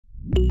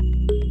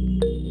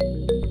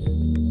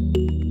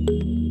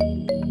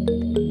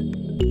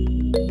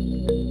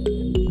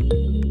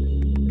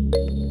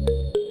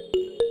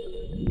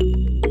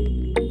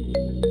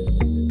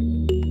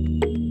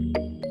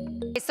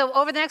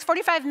over the next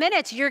 45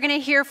 minutes, you're going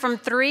to hear from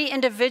 3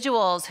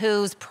 individuals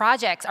whose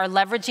projects are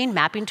leveraging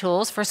mapping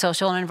tools for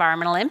social and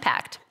environmental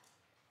impact.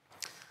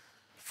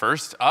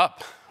 First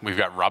up, we've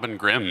got Robin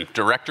Grimm,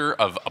 Director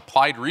of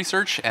Applied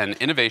Research and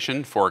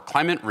Innovation for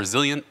Climate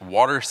Resilient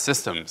Water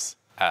Systems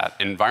at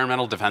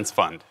Environmental Defense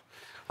Fund.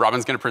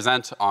 Robin's going to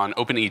present on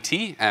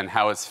OpenET and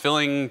how it's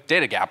filling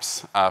data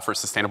gaps for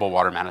sustainable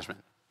water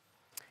management.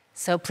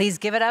 So please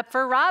give it up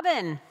for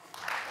Robin.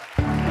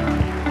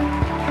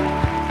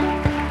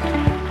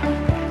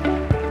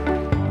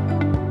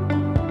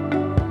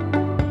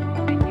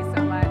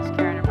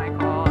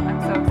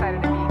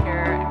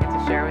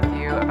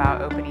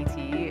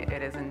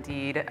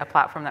 A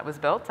platform that was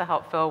built to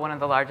help fill one of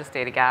the largest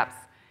data gaps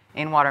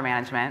in water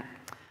management.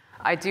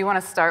 I do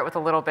want to start with a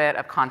little bit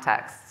of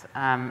context.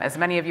 As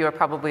many of you are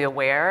probably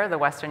aware, the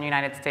Western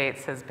United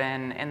States has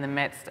been in the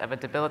midst of a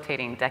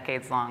debilitating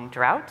decades-long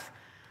drought,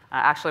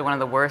 actually one of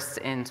the worst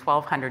in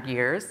 1,200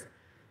 years.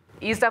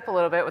 Eased up a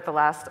little bit with the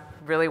last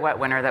really wet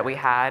winter that we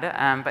had,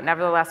 but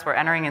nevertheless, we're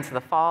entering into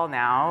the fall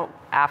now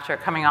after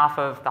coming off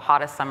of the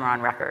hottest summer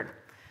on record.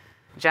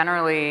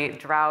 Generally,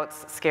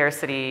 droughts,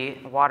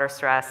 scarcity, water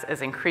stress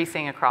is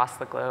increasing across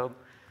the globe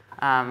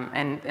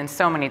and in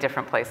so many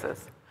different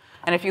places.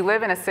 And if you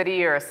live in a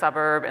city or a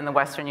suburb in the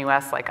Western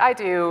US like I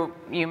do,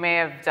 you may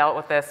have dealt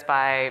with this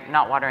by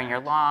not watering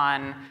your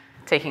lawn,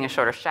 taking a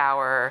shorter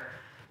shower.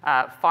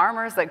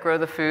 Farmers that grow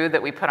the food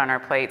that we put on our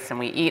plates and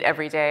we eat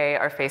every day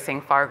are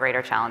facing far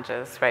greater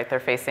challenges, right? They're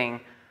facing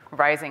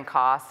rising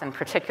costs, and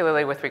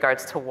particularly with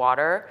regards to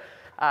water,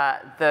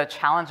 the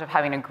challenge of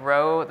having to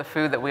grow the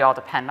food that we all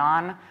depend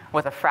on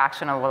with a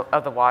fraction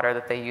of the water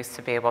that they used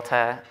to be able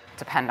to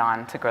depend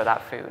on to grow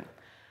that food.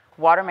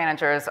 Water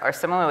managers are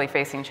similarly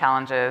facing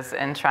challenges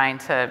in trying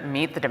to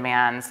meet the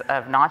demands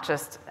of not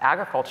just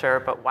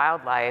agriculture, but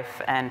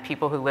wildlife and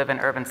people who live in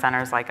urban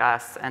centers like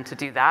us, and to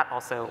do that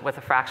also with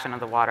a fraction of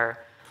the water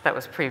that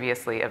was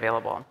previously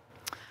available.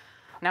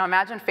 Now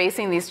imagine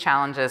facing these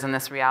challenges and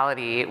this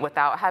reality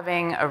without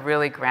having a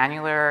really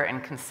granular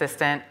and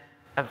consistent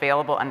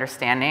available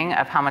understanding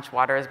of how much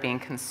water is being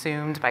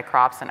consumed by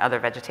crops and other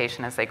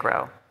vegetation as they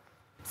grow.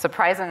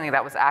 Surprisingly,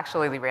 that was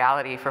actually the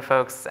reality for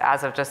folks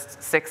as of just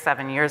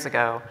 6-7 years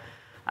ago.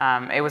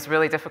 It was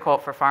really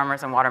difficult for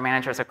farmers and water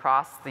managers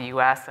across the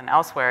US and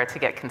elsewhere to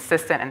get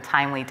consistent and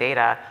timely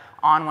data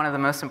on one of the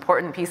most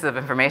important pieces of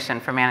information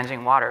for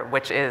managing water,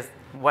 which is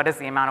what is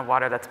the amount of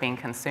water that's being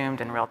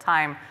consumed in real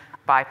time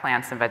by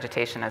plants and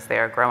vegetation as they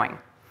are growing.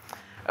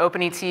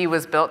 OpenET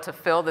was built to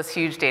fill this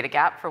huge data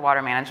gap for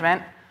water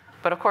management.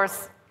 But of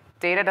course,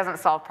 data doesn't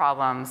solve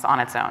problems on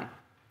its own.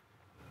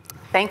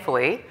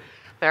 Thankfully,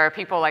 there are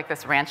people like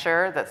this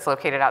rancher that's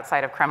located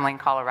outside of Kremlin,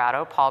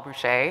 Colorado, Paul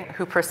Boucher,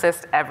 who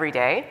persist every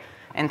day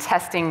in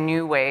testing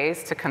new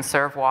ways to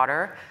conserve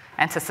water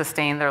and to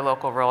sustain their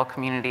local rural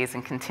communities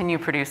and continue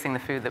producing the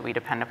food that we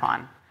depend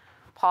upon.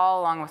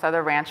 Paul, along with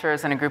other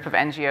ranchers and a group of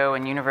NGO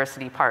and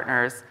university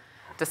partners,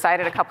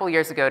 decided a couple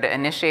years ago to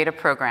initiate a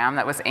program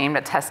that was aimed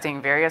at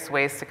testing various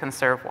ways to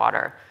conserve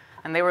water.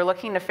 And they were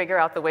looking to figure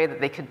out the way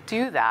that they could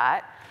do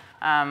that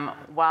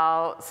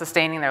while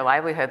sustaining their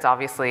livelihoods,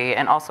 obviously,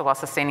 and also while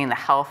sustaining the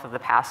health of the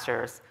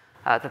pastures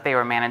that they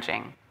were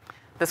managing.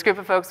 This group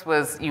of folks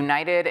was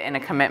united in a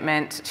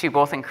commitment to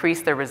both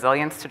increase their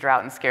resilience to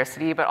drought and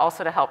scarcity, but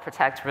also to help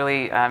protect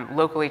really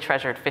locally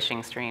treasured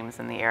fishing streams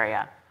in the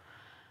area.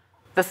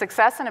 The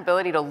success and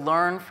ability to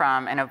learn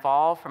from and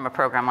evolve from a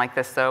program like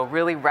this, though,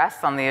 really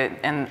rests on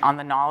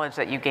the knowledge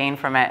that you gain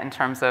from it in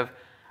terms of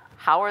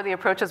how are the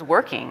approaches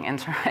working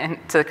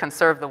to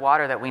conserve the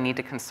water that we need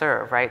to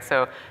conserve, right?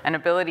 So an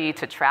ability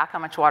to track how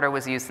much water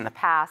was used in the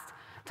past,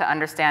 to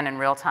understand in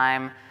real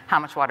time how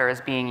much water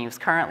is being used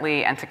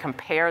currently, and to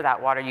compare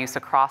that water use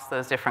across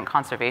those different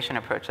conservation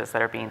approaches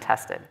that are being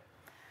tested.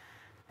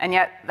 And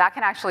yet, that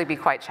can actually be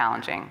quite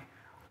challenging.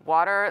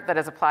 Water that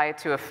is applied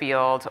to a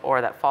field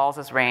or that falls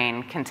as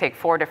rain can take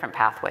 4 different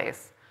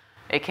pathways.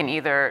 It can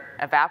either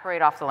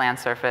evaporate off the land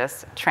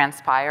surface,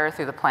 transpire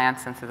through the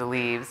plants and through the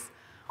leaves,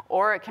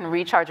 or it can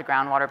recharge a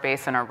groundwater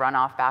basin or run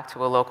off back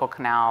to a local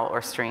canal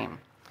or stream.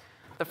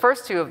 The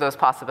first 2 of those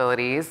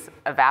possibilities,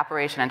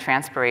 evaporation and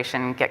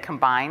transpiration, get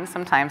combined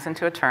sometimes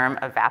into a term,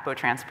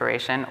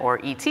 evapotranspiration,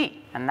 or ET,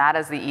 and that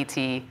is the ET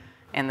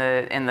in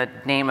the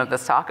name of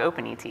this talk,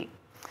 OpenET.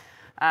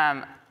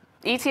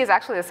 ET is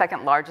actually the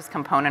second largest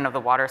component of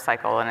the water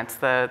cycle, and it's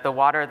the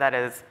water that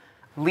is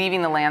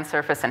leaving the land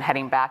surface and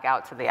heading back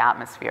out to the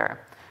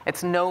atmosphere.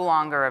 It's no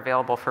longer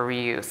available for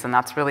reuse, and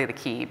that's really the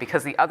key,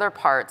 because the other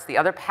parts, the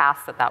other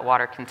paths that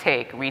water can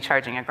take,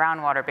 recharging a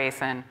groundwater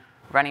basin,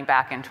 running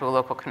back into a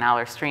local canal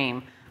or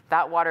stream,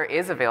 that water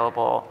is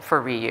available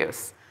for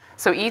reuse.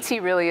 So ET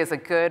really is a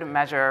good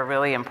measure, a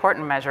really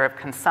important measure of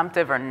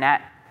consumptive or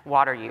net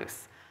water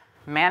use.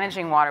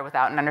 Managing water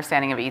without an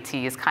understanding of ET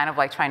is kind of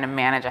like trying to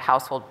manage a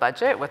household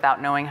budget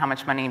without knowing how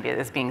much money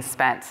is being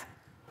spent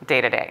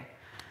day to day.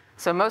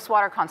 So most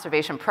water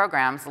conservation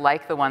programs,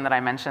 like the one that I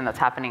mentioned that's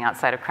happening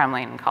outside of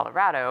Kremlin in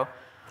Colorado,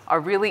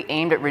 are really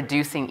aimed at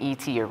reducing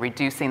ET, or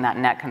reducing that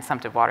net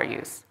consumptive water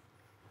use.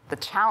 The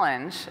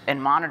challenge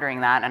in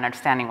monitoring that and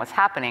understanding what's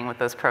happening with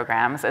those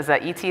programs is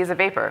that ET is a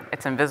vapor.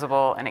 It's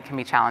invisible, and it can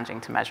be challenging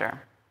to measure.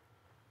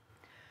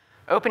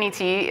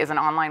 OpenET is an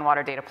online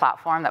water data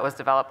platform that was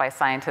developed by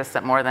scientists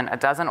at more than a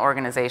dozen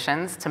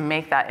organizations to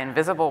make that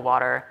invisible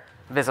water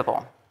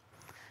visible.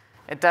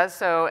 It does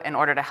so in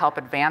order to help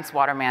advance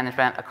water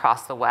management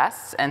across the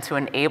West and to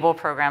enable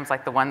programs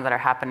like the ones that are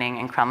happening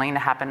in Kremlin to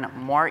happen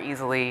more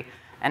easily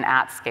and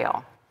at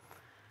scale.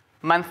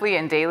 Monthly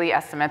and daily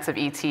estimates of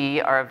ET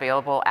are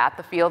available at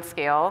the field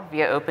scale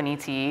via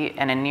OpenET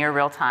and in near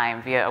real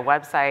time via a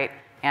website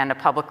and a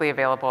publicly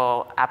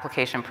available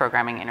application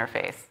programming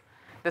interface.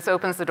 This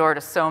opens the door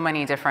to so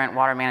many different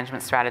water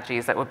management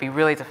strategies that would be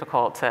really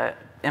difficult to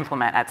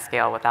implement at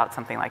scale without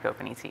something like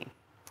OpenET.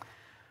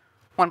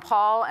 When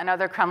Paul and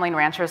other Kremlin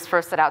ranchers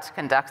first set out to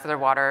conduct their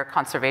water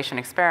conservation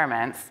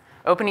experiments,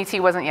 OpenET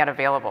wasn't yet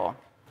available.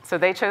 So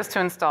they chose to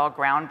install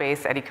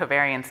ground-based eddy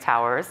covariance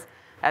towers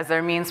as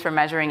their means for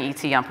measuring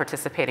ET on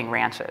participating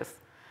ranches.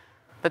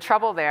 The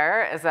trouble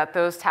there is that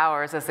those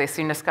towers, as they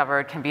soon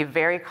discovered, can be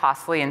very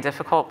costly and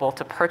difficult both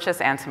to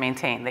purchase and to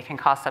maintain. They can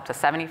cost up to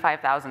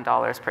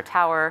 $75,000 per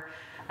tower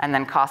and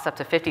then cost up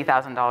to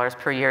 $50,000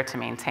 per year to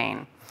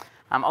maintain,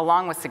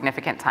 along with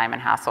significant time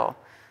and hassle.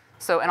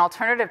 So an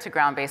alternative to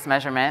ground-based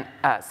measurement,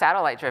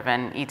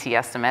 satellite-driven ET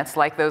estimates,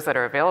 like those that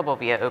are available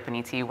via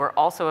OpenET, were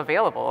also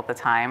available at the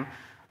time,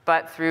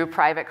 but through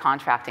private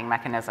contracting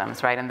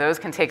mechanisms, right? And those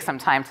can take some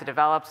time to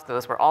develop. So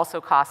those were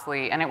also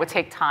costly, and it would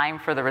take time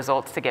for the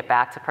results to get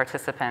back to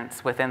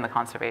participants within the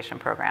conservation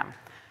program.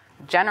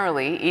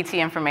 Generally, ET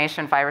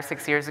information 5 or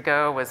 6 years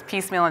ago was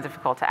piecemeal and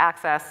difficult to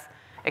access,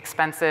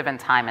 expensive, and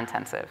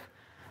time-intensive.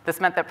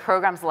 This meant that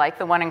programs like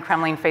the one in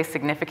Kremlin faced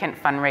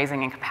significant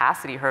fundraising and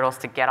capacity hurdles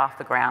to get off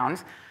the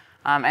ground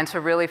and to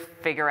really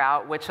figure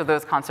out which of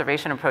those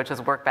conservation approaches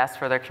work best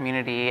for their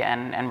community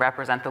and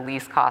represent the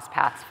least cost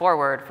paths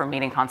forward for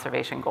meeting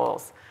conservation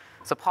goals.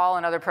 So Paul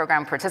and other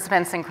program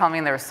participants in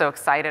Kremlin, they were so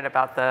excited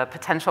about the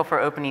potential for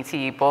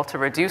OpenET, both to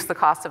reduce the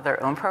cost of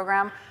their own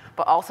program,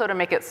 but also to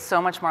make it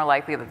so much more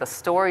likely that the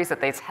stories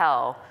that they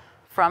tell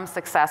from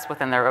success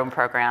within their own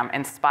program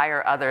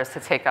inspire others to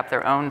take up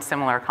their own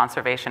similar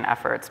conservation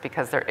efforts,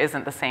 because there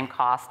isn't the same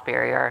cost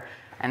barrier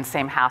and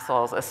same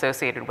hassles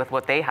associated with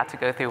what they had to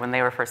go through when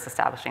they were first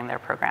establishing their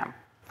program.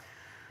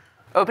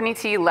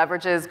 OpenET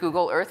leverages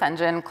Google Earth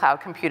Engine, cloud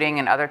computing,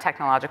 and other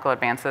technological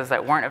advances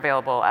that weren't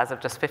available as of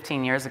just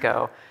 15 years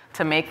ago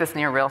to make this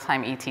near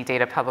real-time ET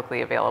data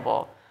publicly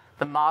available.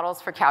 The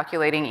models for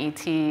calculating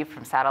ET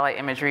from satellite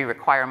imagery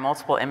require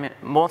multiple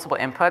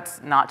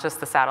inputs, not just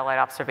the satellite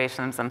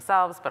observations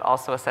themselves, but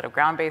also a set of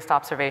ground-based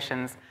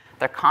observations.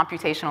 They're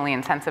computationally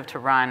intensive to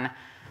run.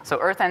 So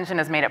Earth Engine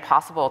has made it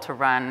possible to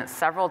run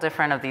several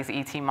different of these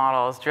ET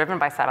models driven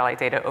by satellite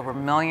data over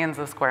millions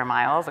of square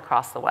miles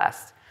across the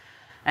West.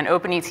 And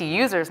OpenET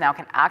users now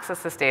can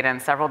access this data in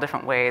several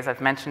different ways.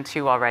 I've mentioned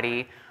 2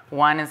 already.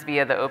 One is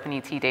via the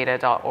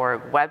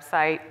openetdata.org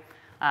website.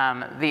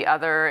 The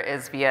other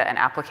is via an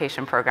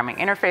application programming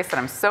interface that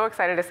I'm so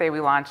excited to say we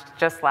launched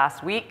just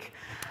last week.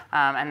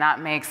 And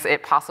that makes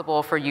it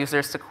possible for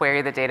users to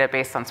query the data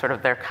based on sort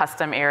of their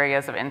custom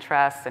areas of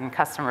interest and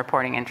custom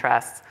reporting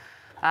interests.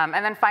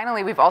 And then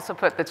finally, we've also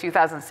put the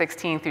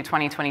 2016 through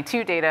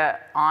 2022 data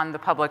on the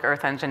public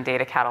Earth Engine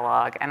data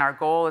catalog. And our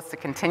goal is to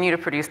continue to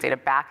produce data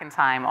back in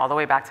time, all the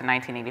way back to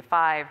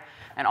 1985,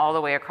 and all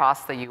the way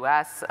across the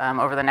US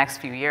over the next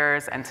few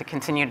years, and to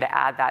continue to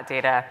add that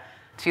data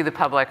to the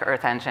public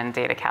Earth Engine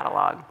data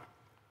catalog.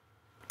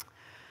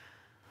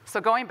 So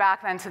going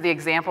back then to the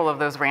example of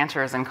those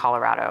ranchers in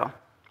Colorado,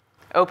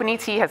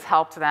 OpenET has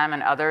helped them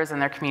and others in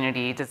their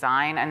community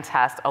design and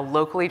test a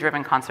locally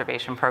driven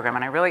conservation program.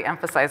 And I really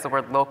emphasize the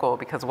word local,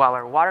 because while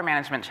our water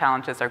management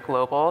challenges are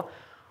global,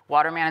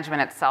 water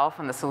management itself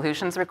and the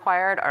solutions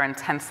required are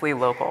intensely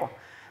local.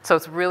 So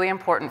it's really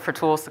important for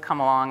tools to come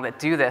along that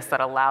do this,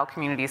 that allow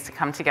communities to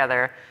come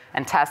together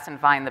and test and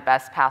find the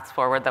best paths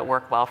forward that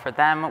work well for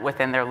them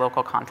within their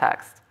local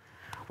context.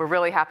 We're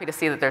really happy to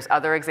see that there's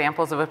other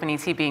examples of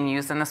OpenET being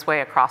used in this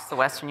way across the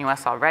Western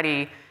US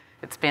already.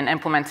 It's been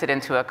implemented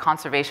into a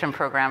conservation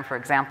program, for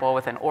example,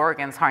 within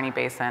Oregon's Harney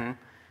Basin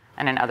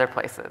and in other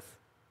places.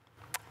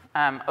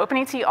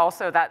 OpenET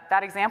also,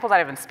 that example that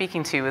I've been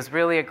speaking to is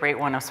really a great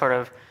one of sort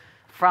of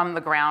from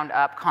the ground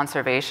up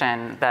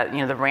conservation that,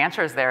 the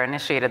ranchers there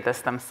initiated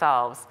this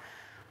themselves.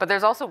 But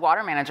there's also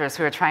water managers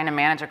who are trying to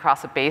manage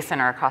across a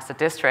basin or across a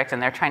district,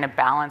 and they're trying to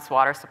balance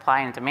water supply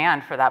and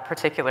demand for that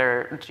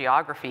particular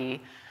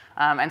geography.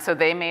 And so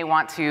they may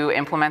want to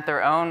implement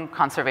their own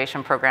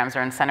conservation programs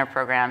or incentive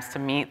programs to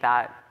meet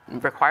that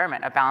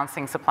requirement of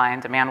balancing supply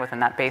and demand within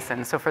that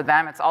basin. So for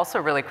them, it's also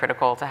really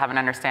critical to have an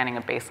understanding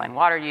of baseline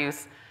water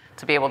use,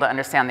 to be able to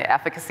understand the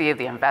efficacy of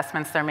the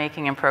investments they're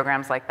making in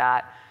programs like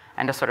that,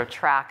 and to sort of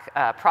track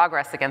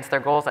progress against their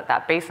goals at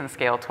that basin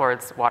scale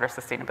towards water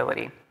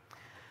sustainability.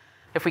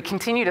 If we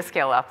continue to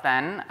scale up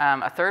then,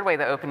 a third way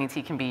that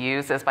OpenET can be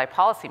used is by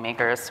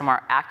policymakers to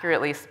more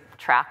accurately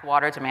track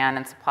water demand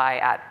and supply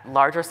at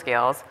larger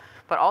scales,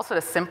 but also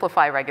to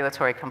simplify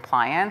regulatory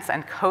compliance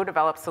and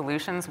co-develop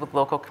solutions with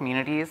local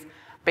communities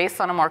based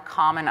on a more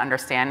common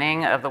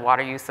understanding of the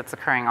water use that's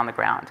occurring on the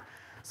ground.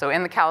 So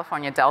in the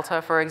California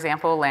Delta, for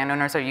example,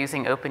 landowners are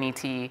using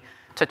OpenET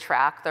to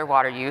track their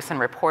water use and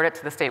report it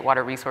to the State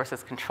Water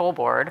Resources Control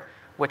Board,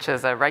 which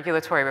is a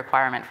regulatory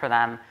requirement for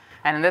them.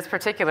 And in this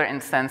particular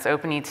instance,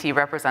 OpenET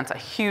represents a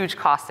huge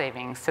cost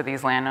savings to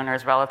these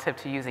landowners relative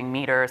to using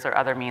meters or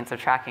other means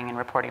of tracking and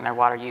reporting their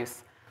water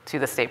use to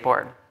the state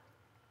board.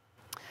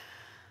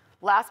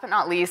 Last but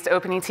not least,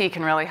 OpenET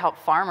can really help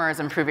farmers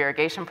improve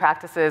irrigation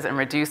practices and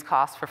reduce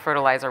costs for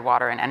fertilizer,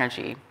 water, and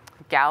energy.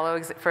 Gallo,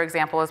 for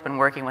example, has been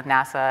working with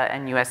NASA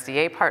and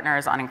USDA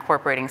partners on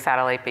incorporating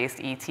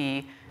satellite-based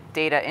ET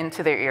data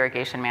into their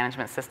irrigation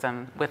management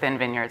system within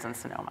vineyards in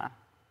Sonoma.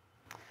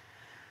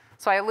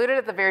 So I alluded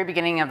at the very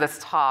beginning of this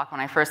talk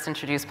when I first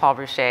introduced Paul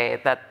Boucher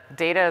that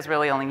data is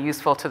really only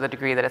useful to the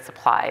degree that it's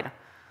applied.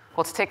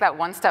 Well, to take that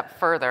one step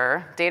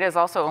further, data is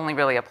also only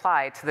really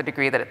applied to the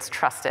degree that it's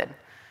trusted.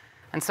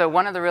 And so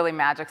one of the really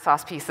magic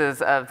sauce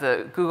pieces of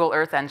the Google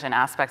Earth Engine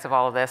aspect of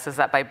all of this is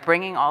that by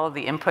bringing all of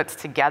the inputs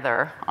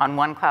together on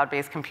one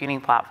cloud-based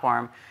computing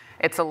platform,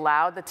 it's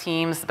allowed the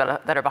teams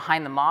that are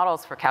behind the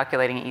models for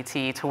calculating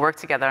ET to work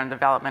together on the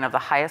development of the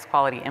highest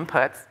quality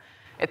inputs.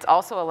 It's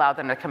also allowed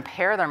them to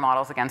compare their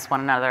models against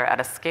one another at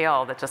a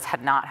scale that just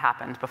had not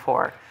happened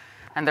before.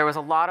 And there was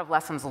a lot of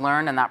lessons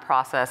learned in that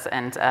process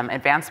and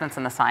advancements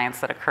in the science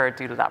that occurred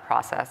due to that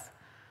process.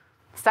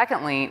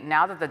 Secondly,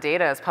 now that the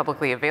data is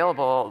publicly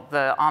available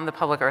on the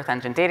Public Earth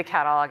Engine data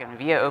catalog and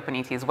via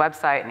OpenET's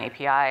website and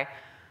API,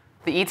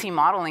 the ET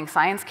modeling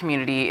science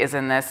community is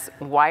in this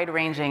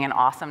wide-ranging and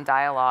awesome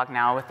dialogue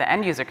now with the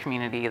end-user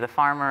community, the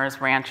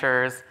farmers,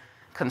 ranchers,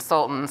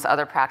 consultants,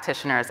 other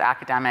practitioners,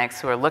 academics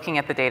who are looking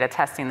at the data,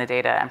 testing the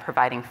data, and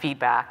providing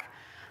feedback.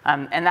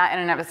 And that in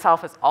and of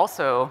itself is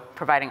also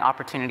providing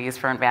opportunities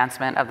for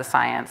advancement of the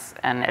science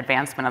and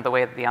advancement of the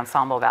way that the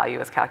ensemble value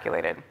is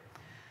calculated.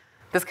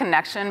 This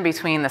connection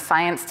between the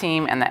science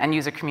team and the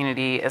end-user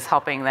community is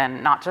helping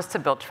then not just to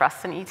build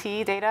trust in ET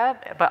data,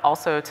 but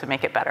also to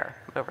make it better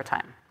over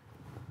time.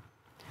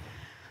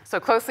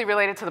 So closely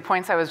related to the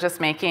points I was just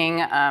making,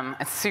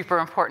 it's super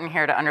important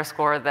here to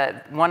underscore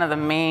that one of the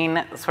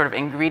main sort of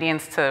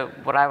ingredients to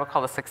what I would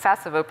call the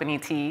success of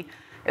OpenET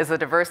is the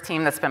diverse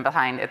team that's been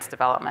behind its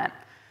development.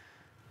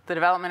 The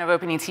development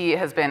of OpenET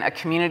has been a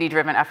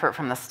community-driven effort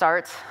from the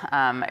start.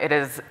 It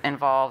has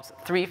involved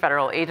 3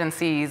 federal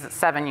agencies,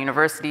 7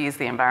 universities,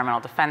 the Environmental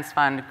Defense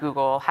Fund,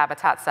 Google,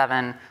 Habitat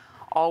 7,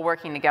 all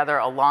working together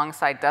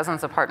alongside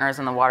dozens of partners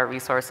in the water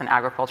resource and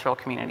agricultural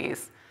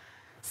communities.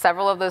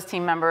 Several of those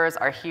team members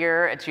are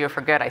here at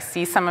Geo4Good. I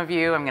see some of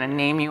you. I'm going to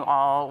name you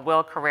all.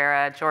 Will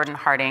Carrera, Jordan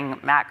Harding,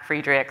 Matt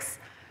Friedrichs,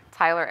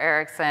 Tyler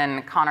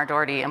Erickson, Connor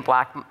Doherty, and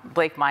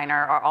Blake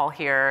Miner are all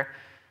here.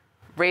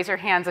 Raise your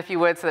hands if you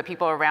would so that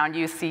people around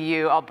you see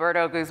you.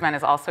 Alberto Guzman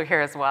is also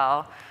here as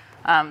well.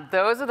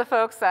 Those are the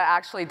folks that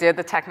actually did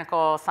the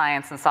technical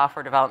science and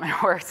software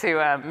development work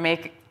to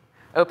make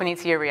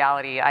OpenET a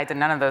reality. I did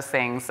none of those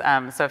things.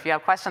 So if you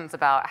have questions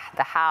about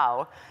the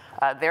how,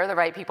 they're the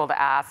right people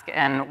to ask.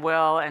 And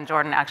Will and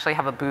Jordan actually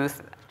have a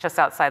booth just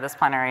outside this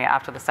plenary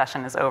after the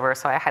session is over,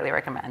 so I highly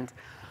recommend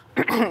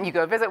you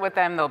go visit with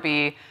them. They'll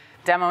be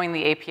demoing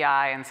the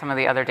API and some of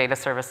the other data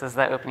services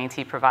that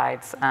OpenET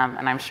provides,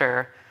 and I'm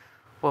sure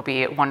will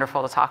be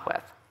wonderful to talk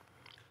with.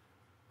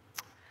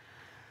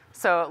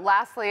 So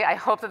lastly, I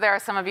hope that there are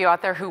some of you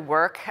out there who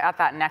work at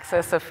that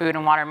nexus of food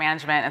and water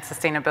management and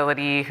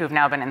sustainability who've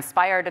now been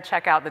inspired to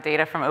check out the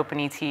data from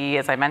OpenET.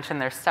 As I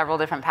mentioned, there's several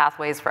different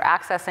pathways for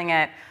accessing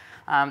it.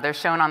 They're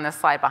shown on this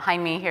slide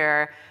behind me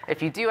here.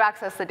 If you do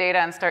access the data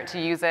and start to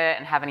use it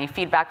and have any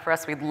feedback for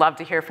us, we'd love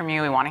to hear from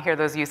you. We want to hear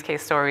those use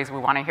case stories. We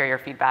want to hear your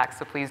feedback,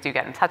 so please do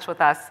get in touch with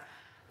us.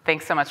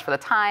 Thanks so much for the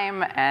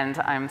time, and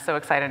I'm so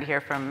excited to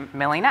hear from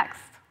Millie next.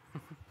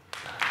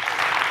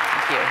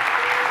 Thank you.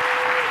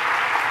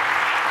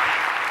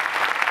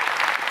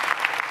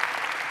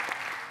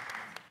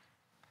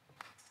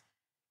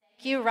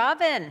 Thank you,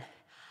 Robin.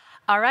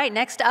 All right,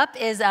 next up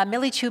is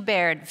Millie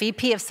Chu-Baird,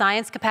 VP of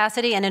Science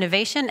Capacity and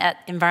Innovation at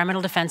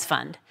Environmental Defense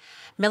Fund.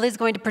 Millie's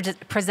going to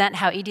present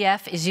how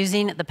EDF is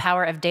using the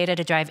power of data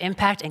to drive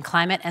impact in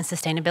climate and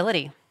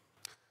sustainability.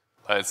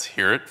 Let's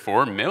hear it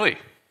for Millie.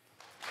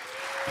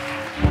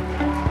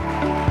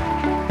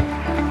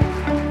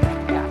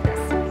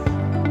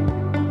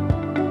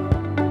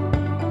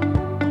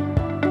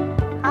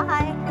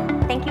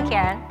 Thank you,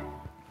 Karen.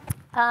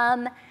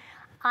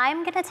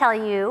 I'm going to tell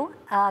you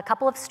a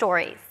couple of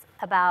stories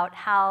about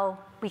how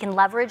we can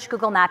leverage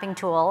Google mapping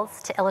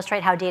tools to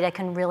illustrate how data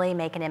can really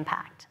make an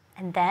impact.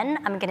 And then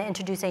I'm going to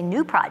introduce a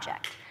new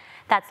project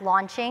that's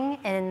launching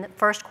in the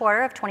first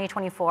quarter of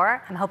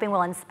 2024. I'm hoping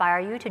will inspire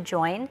you to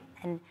join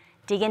and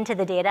dig into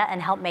the data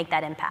and help make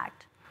that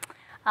impact.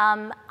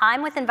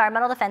 I'm with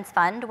Environmental Defense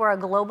Fund. We're a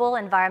global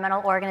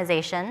environmental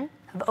organization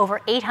of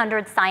over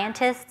 800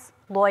 scientists,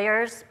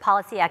 lawyers,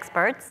 policy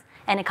experts,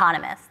 and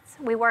economists.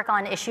 We work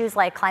on issues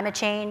like climate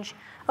change,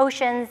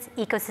 oceans,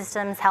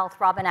 ecosystems, health.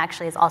 Robin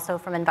actually is also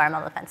from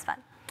Environmental Defense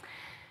Fund.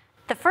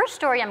 The first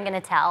story I'm going to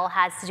tell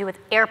has to do with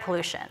air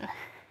pollution.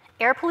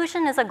 Air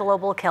pollution is a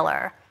global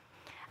killer.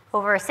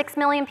 Over 6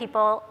 million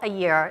people a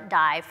year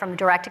die from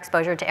direct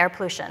exposure to air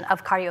pollution,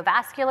 of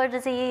cardiovascular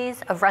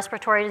disease, of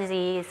respiratory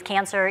disease,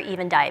 cancer,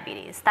 even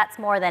diabetes. That's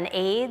more than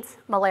AIDS,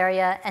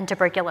 malaria, and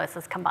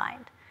tuberculosis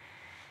combined.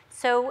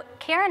 So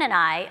Karen and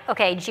I,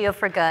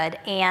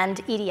 Geo4Good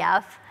and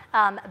EDF,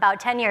 about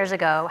 10 years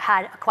ago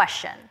had a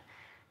question.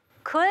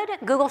 Could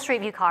Google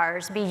Street View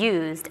cars be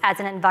used as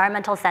an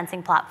environmental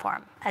sensing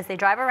platform? As they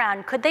drive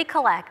around, could they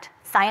collect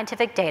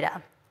scientific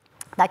data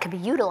that could be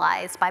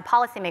utilized by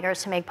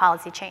policymakers to make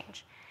policy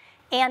change?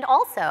 And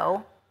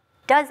also,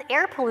 does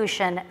air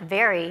pollution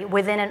vary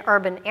within an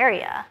urban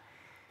area?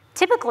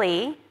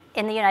 Typically,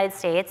 in the United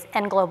States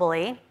and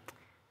globally,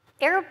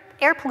 air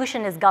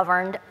pollution is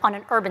governed on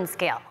an urban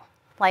scale,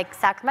 like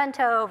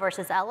Sacramento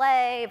versus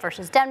LA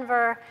versus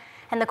Denver.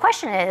 And the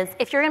question is,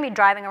 if you're gonna be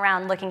driving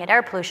around looking at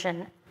air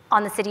pollution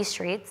on the city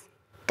streets,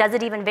 does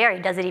it even vary?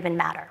 Does it even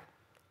matter?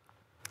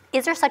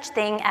 Is there such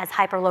thing as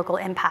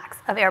hyperlocal impacts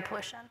of air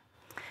pollution?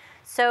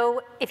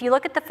 So if you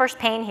look at the first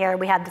pane here,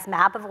 we have this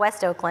map of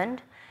West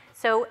Oakland.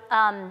 So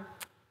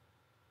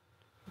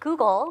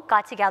Google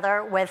got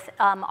together with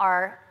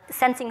our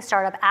sensing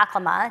startup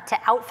Aclima to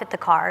outfit the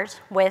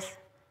cars with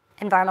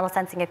environmental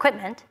sensing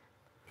equipment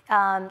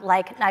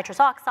like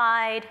nitrous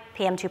oxide,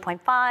 PM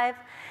 2.5,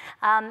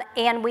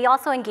 and we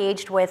also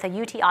engaged with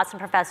a UT Austin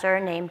professor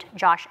named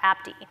Josh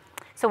Apte.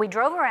 So we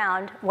drove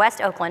around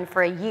West Oakland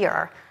for a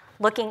year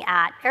looking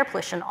at air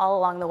pollution all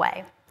along the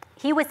way.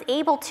 He was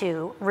able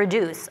to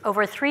reduce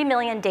over 3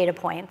 million data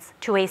points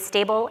to a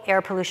stable air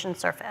pollution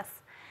surface.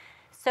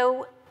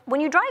 So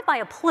when you drive by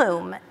a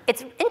plume,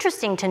 it's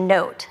interesting to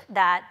note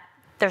that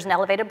there's an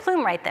elevated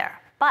plume right there.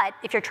 But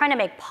if you're trying to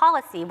make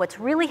policy, what's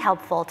really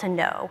helpful to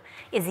know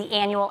is the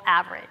annual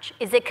average.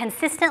 Is it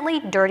consistently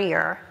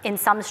dirtier in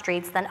some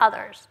streets than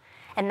others?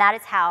 And that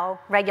is how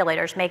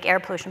regulators make air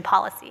pollution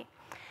policy.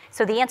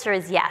 So the answer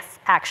is yes,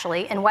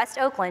 actually. In West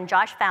Oakland,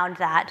 Josh found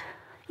that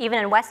even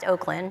in West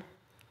Oakland,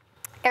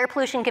 air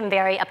pollution can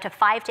vary up to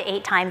 5 to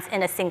 8 times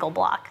in a single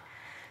block.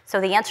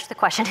 So the answer to the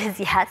question is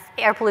yes,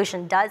 air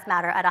pollution does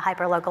matter at a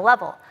hyperlocal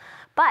level.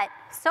 But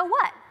so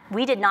what?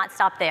 We did not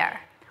stop there.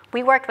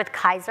 We worked with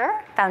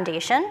Kaiser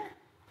Foundation.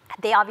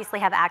 They obviously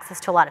have access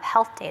to a lot of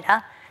health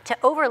data, to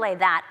overlay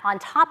that on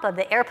top of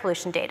the air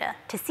pollution data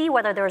to see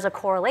whether there was a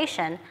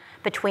correlation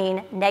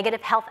between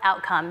negative health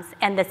outcomes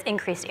and this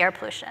increased air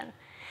pollution.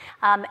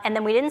 And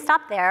then we didn't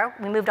stop there.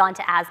 We moved on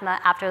to asthma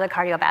after the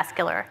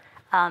cardiovascular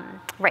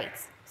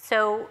rates.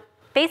 So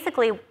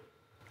basically,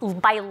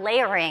 by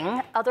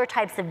layering other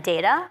types of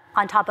data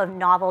on top of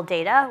novel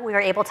data, we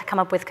were able to come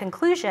up with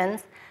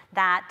conclusions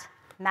that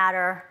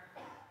matter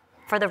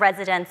for the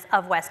residents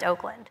of West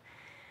Oakland.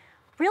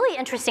 Really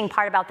interesting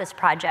part about this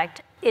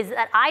project is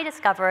that I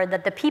discovered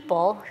that the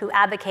people who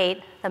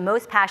advocate the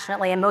most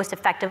passionately and most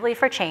effectively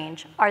for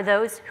change are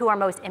those who are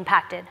most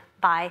impacted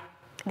by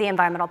the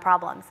environmental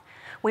problems.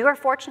 We were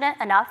fortunate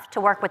enough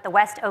to work with the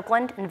West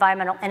Oakland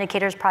Environmental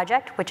Indicators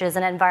Project, which is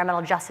an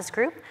environmental justice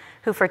group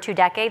who for 2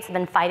 decades have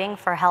been fighting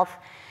for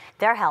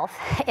their health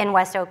in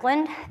West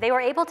Oakland. They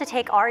were able to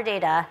take our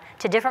data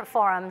to different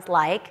forums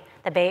like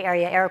the Bay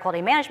Area Air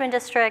Quality Management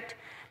District,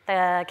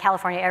 the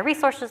California Air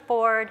Resources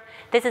Board.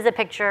 This is a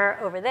picture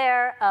over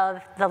there of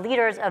the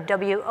leaders of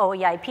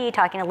WOEIP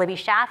talking to Libby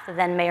Schaaf, the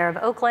then mayor of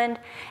Oakland,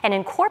 and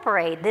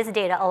incorporate this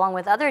data along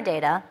with other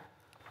data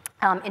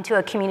into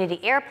a community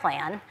air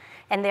plan.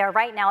 And they are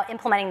right now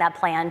implementing that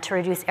plan to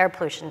reduce air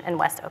pollution in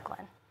West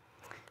Oakland.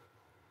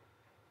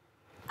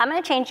 I'm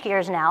going to change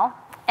gears now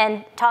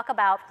and talk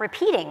about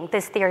repeating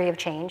this theory of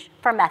change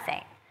for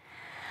methane.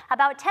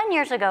 About 10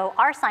 years ago,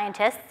 our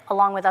scientists,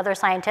 along with other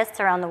scientists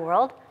around the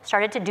world,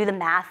 started to do the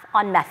math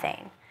on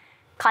methane.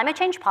 Climate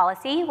change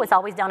policy was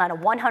always done on a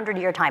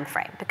 100-year time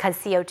frame because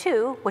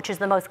CO2, which is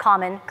the most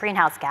common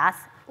greenhouse gas,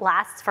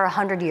 lasts for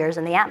 100 years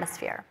in the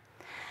atmosphere.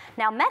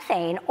 Now,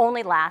 methane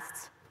only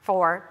lasts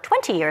for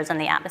 20 years in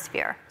the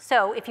atmosphere.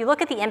 So if you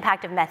look at the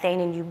impact of methane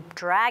and you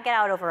drag it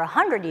out over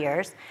 100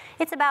 years,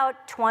 it's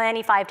about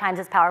 25 times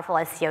as powerful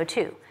as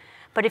CO2.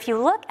 But if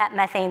you look at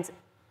methane's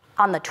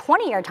on the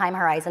 20-year time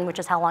horizon, which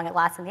is how long it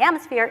lasts in the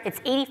atmosphere, it's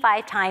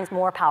 85 times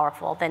more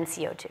powerful than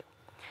CO2.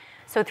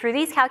 So through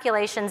these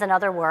calculations and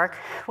other work,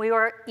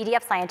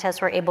 EDF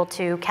scientists were able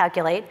to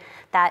calculate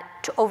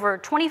that over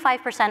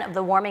 25% of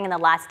the warming in the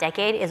last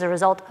decade is a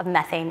result of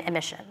methane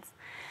emissions.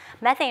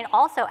 Methane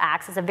also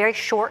acts as a very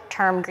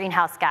short-term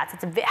greenhouse gas.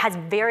 It has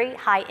very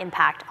high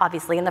impact,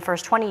 obviously, in the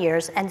first 20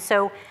 years. And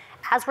so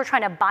as we're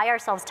trying to buy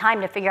ourselves time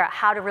to figure out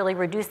how to really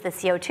reduce the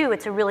CO2,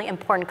 it's a really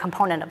important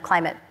component of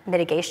climate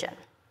mitigation.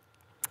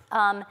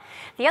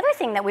 The other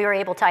thing that we were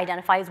able to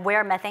identify is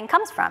where methane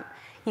comes from.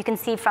 You can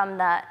see from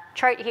the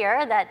chart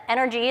here that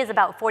energy is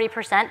about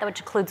 40%, which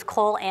includes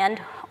coal and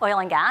oil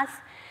and gas.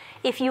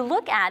 If you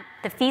look at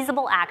the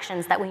feasible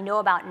actions that we know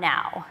about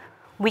now,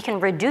 we can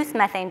reduce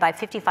methane by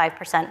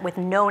 55% with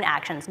known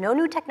actions. No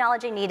new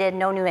technology needed,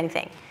 no new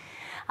anything.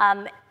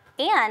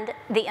 And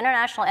the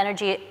International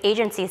Energy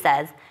Agency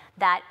says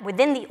that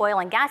within the oil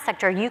and gas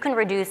sector, you can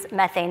reduce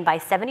methane by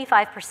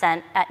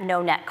 75% at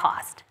no net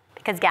cost,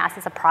 because gas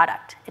is a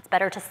product. It's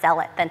better to sell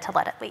it than to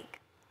let it leak.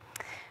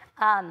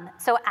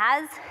 So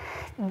as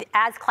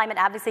climate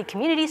advocacy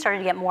community started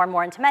to get more and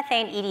more into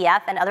methane,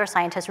 EDF and other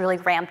scientists really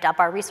ramped up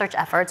our research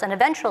efforts and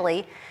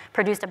eventually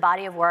produced a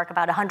body of work,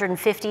 about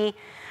 150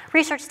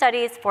 research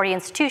studies, 40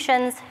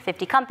 institutions,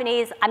 50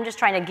 companies. I'm just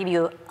trying to give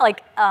you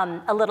like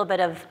a little bit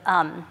of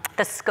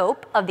the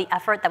scope of the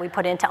effort that we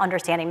put into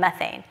understanding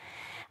methane.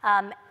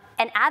 And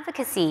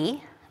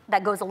advocacy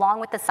that goes along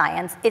with the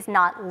science is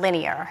not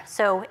linear.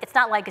 So it's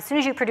not like as soon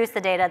as you produce the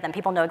data, then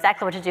people know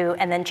exactly what to do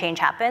and then change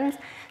happens.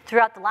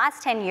 Throughout the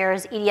last 10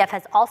 years, EDF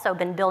has also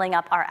been building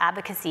up our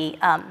advocacy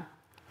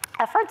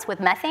efforts with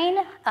methane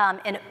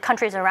in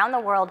countries around the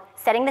world,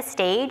 setting the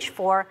stage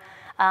for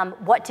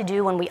what to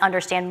do when we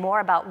understand more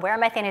about where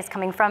methane is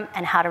coming from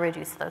and how to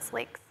reduce those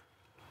leaks.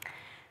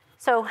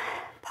 So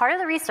part of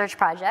the research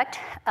project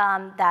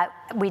that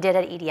we did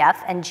at EDF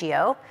and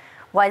Geo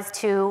was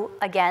to,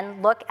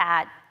 again, look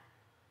at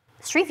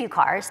street view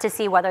cars to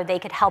see whether they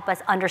could help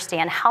us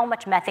understand how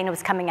much methane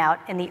was coming out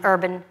in the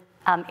urban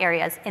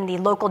areas, in the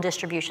local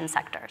distribution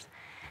sectors.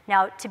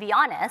 Now, to be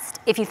honest,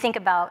 if you think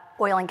about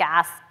oil and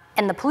gas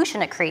and the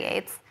pollution it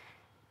creates,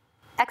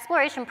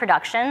 exploration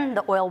production,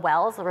 the oil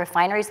wells, the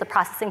refineries, the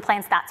processing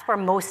plants, that's where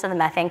most of the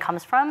methane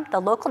comes from. The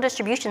local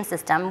distribution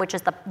system, which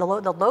is the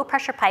low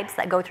pressure pipes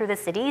that go through the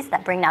cities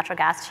that bring natural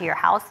gas to your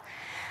house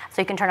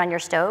so you can turn on your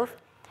stove,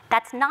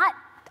 that's not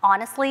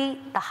honestly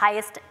the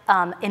highest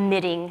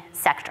emitting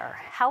sector.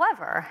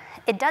 However,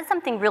 it does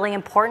something really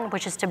important,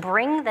 which is to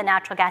bring the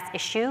natural gas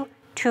issue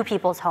to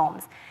people's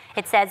homes.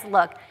 It says,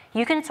 look,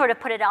 you can sort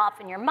of put it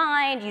off in your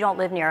mind, you don't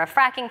live near a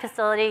fracking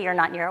facility, you're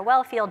not near a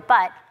well field,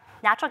 but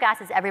natural gas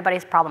is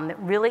everybody's problem. It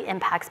really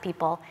impacts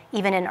people,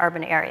 even in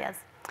urban areas.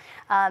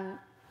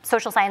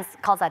 Social science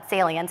calls that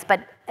salience,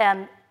 but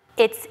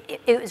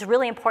it was a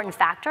really important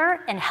factor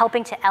in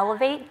helping to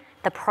elevate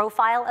the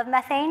profile of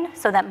methane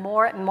so that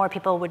more and more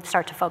people would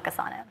start to focus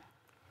on it.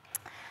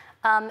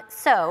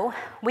 So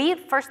we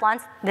first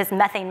launched this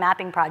methane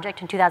mapping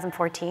project in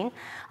 2014.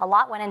 A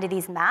lot went into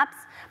these maps,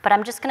 but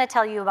I'm just gonna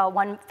tell you about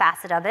one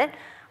facet of it,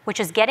 which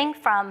is getting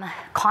from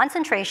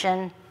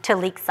concentration to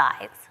leak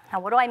size.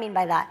 Now, what do I mean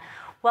by that?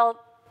 Well,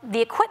 the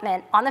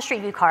equipment on the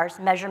street view cars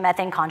measure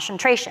methane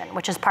concentration,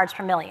 which is parts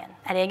per million.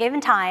 At any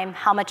given time,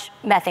 how much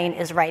methane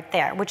is right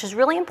there, which is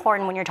really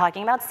important when you're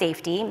talking about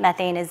safety.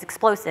 Methane is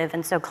explosive,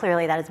 and so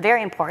clearly that is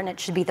very important. It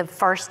should be the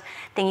first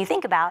thing you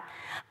think about.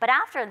 But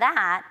after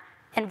that,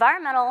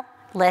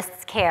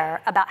 environmentalists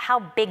care about how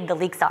big the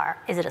leaks are.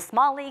 Is it a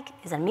small leak?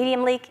 Is it a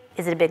medium leak?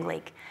 Is it a big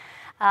leak?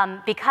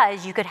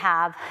 Because you could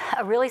have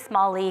a really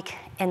small leak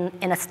in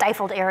a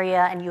stifled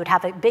area and you would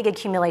have a big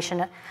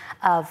accumulation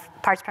of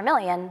parts per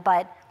million,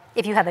 but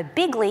if you have a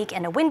big leak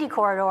in a windy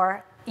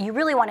corridor, you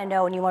really want to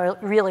know and you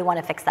really want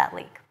to fix that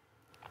leak.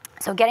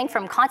 So getting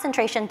from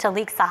concentration to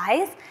leak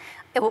size,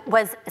 it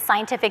was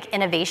scientific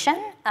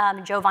innovation.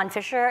 Joe Von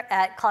Fischer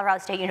at Colorado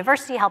State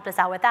University helped us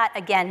out with that.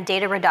 Again,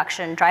 data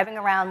reduction, driving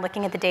around,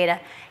 looking at the data,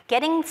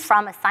 getting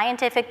from a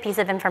scientific piece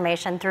of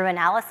information through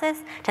analysis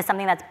to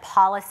something that's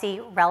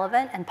policy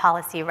relevant and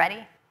policy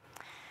ready.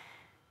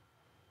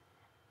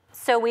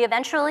 So we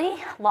eventually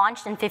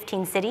launched in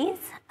 15 cities,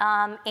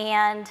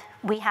 and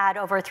we had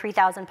over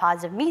 3,000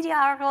 positive media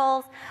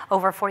articles,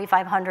 over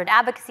 4,500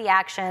 advocacy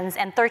actions,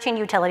 and 13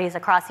 utilities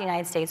across the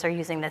United States are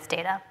using this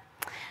data.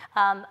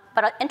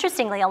 But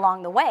interestingly,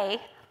 along the way,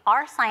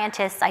 our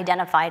scientists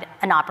identified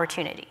an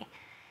opportunity.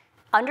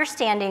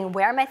 Understanding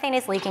where methane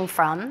is leaking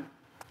from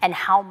and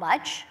how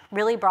much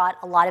really brought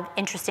a lot of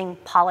interesting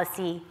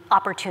policy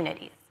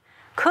opportunities.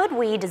 Could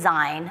we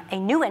design a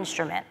new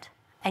instrument,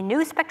 a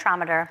new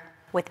spectrometer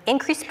with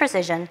increased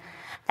precision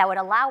that would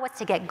allow us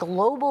to get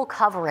global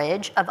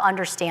coverage of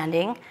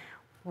understanding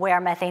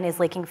where methane is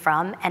leaking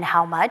from and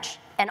how much,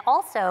 and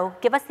also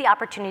give us the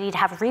opportunity to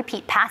have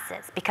repeat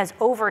passes, because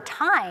over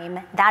time,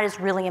 that is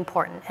really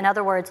important. In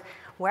other words,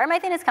 where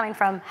methane is coming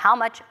from, how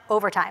much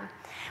over time.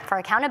 For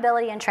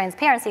accountability and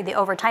transparency, the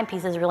over time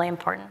piece is really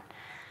important.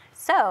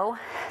 So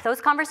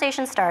those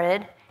conversations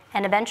started,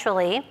 and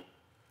eventually,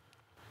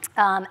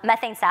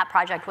 Methane Sat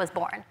project was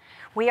born.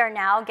 We are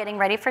now getting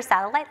ready for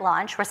satellite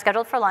launch. We're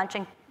scheduled for launch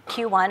in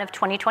Q1 of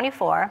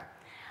 2024.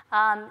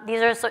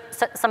 These are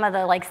some of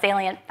the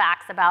salient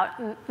facts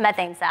about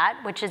Methane Sat,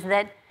 which is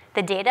that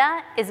the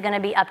data is going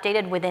to be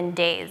updated within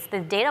days. The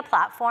data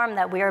platform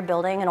that we are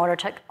building in order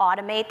to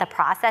automate the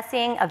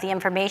processing of the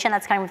information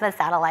that's coming from the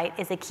satellite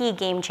is a key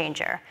game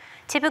changer.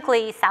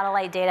 Typically,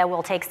 satellite data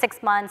will take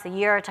 6 months, a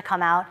year to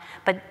come out,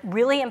 but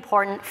really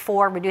important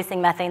for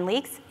reducing methane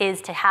leaks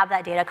is to have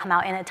that data come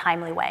out in a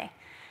timely way.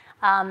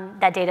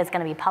 That data is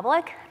going to be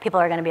public. People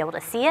are going to be able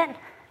to see it.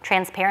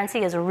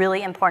 Transparency is a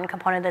really important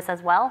component of this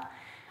as well.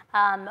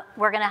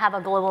 We're going to have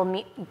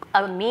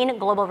a mean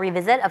global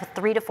revisit of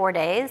 3 to 4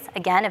 days.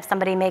 Again, if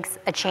somebody makes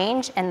a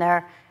change in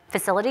their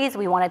facilities,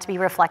 we want it to be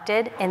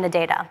reflected in the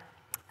data.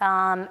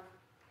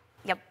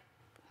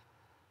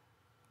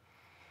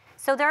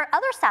 So there are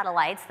other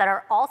satellites that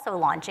are also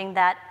launching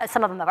that,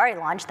 some of them have already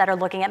launched, that are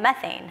looking at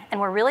methane. And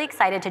we're really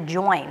excited to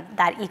join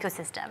that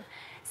ecosystem.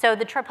 So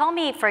the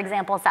Tropomi, for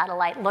example,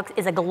 satellite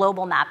is a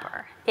global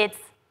mapper. Its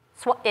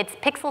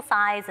pixel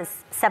size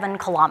is 7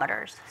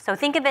 kilometers. So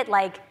think of it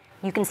like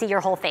you can see your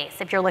whole face.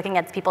 If you're looking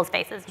at people's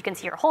faces, you can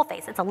see your whole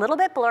face. It's a little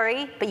bit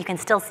blurry, but you can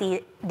still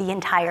see the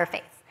entire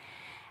face.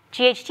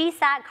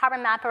 GHGSat,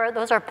 Carbon Mapper,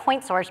 those are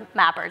point source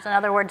mappers. In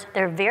other words,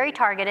 they're very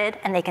targeted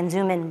and they can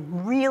zoom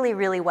in really,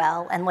 really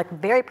well and look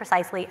very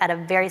precisely at a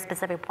very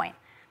specific point.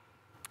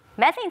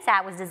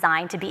 MethaneSat was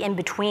designed to be in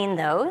between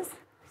those,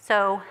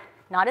 so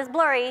not as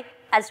blurry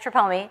as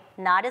Tropomi,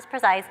 not as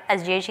precise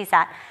as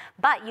GHGSat,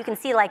 but you can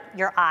see like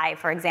your eye,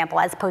 for example,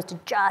 as opposed to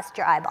just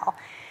your eyeball.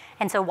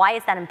 And so why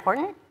is that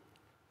important?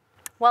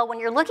 Well, when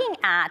you're looking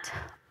at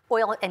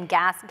oil and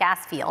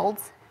gas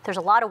fields, there's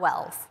a lot of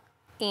wells.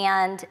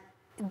 And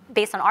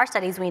based on our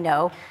studies, we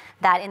know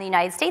that in the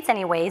United States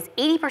anyways,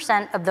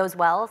 80% of those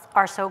wells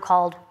are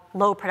so-called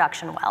low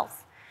production wells.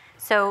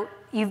 So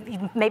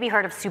you've maybe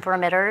heard of super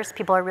emitters.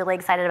 People are really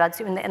excited about,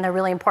 and they're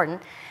really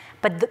important.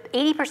 But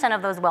 80%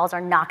 of those wells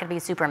are not gonna be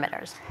super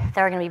emitters.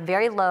 They're gonna be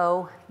very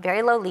low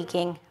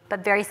leaking,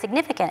 but very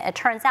significant. It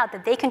turns out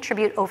that they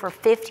contribute over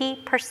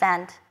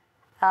 50%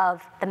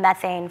 of the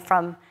methane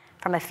from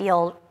a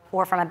field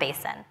or from a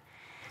basin.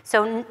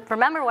 So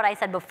remember what I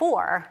said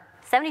before,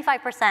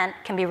 75%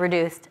 can be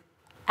reduced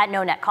at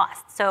no net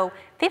cost. So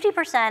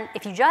 50%,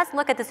 if you just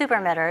look at the super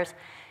emitters,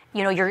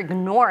 you're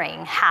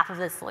ignoring half of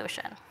the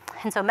solution.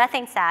 And so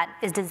MethaneSat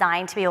is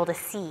designed to be able to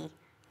see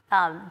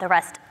the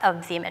rest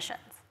of the emissions.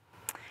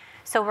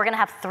 So we're gonna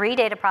have 3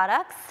 data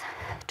products,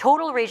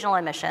 total regional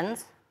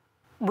emissions.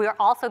 We're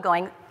also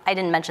going, I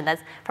didn't mention this,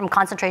 from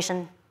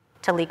concentration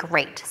to leak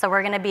rate. So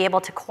we're gonna be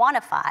able to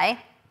quantify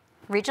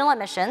regional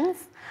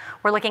emissions.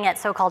 We're looking at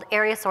so-called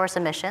area source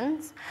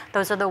emissions.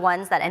 Those are the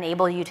ones that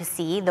enable you to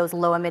see those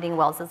low emitting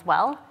wells as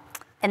well.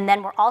 And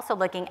then we're also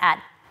looking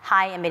at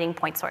high emitting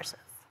point sources.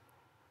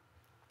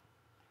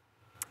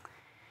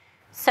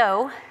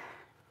 So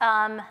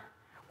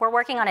we're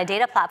working on a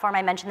data platform.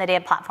 I mentioned the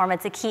data platform.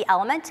 It's a key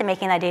element to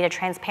making that data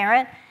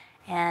transparent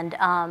and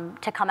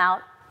to come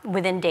out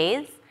within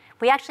days.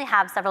 We actually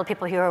have several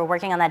people who are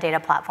working on that data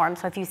platform.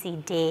 So if you see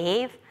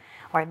Dave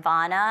or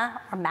Ivana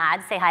or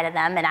Mad, say hi to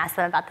them and ask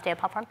them about the data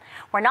platform.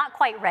 We're not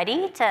quite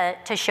ready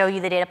to show you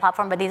the data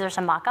platform, but these are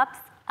some mock-ups.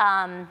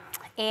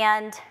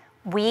 And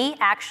we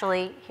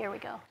actually, here we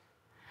go.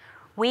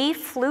 We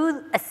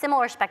flew a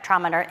similar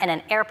spectrometer in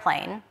an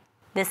airplane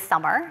this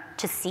summer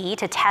to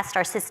test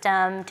our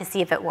system, to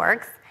see if it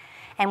works.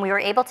 And we were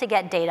able to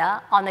get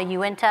data on the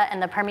Uinta and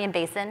the Permian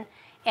Basin,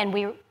 and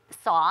we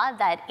saw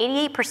that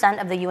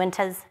 88% of the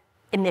Uinta's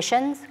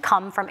emissions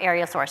come from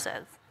area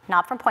sources.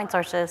 Not from point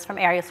sources, from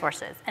area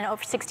sources. And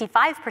over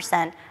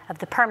 65% of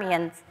the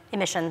Permian's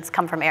emissions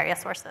come from area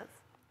sources.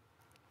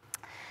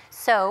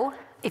 So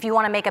if you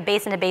want to make a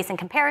basin-to-basin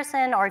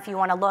comparison, or if you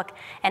want to look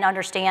and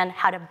understand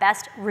how to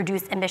best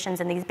reduce emissions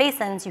in these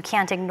basins, you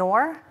can't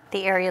ignore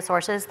the area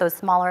sources, those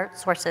smaller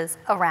sources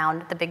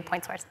around the big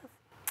point sources.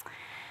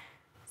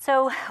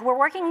 So we're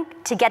working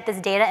to get this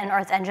data in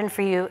Earth Engine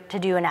for you to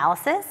do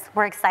analysis.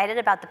 We're excited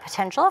about the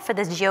potential for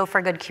this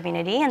Geo4Good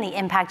community and the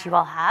impact you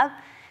all have.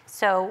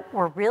 So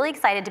we're really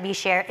excited to be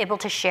able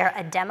to share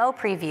a demo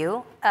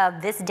preview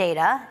of this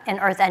data in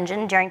Earth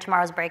Engine during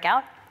tomorrow's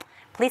breakout.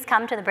 Please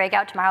come to the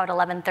breakout tomorrow at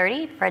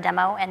 11:30 for a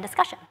demo and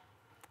discussion.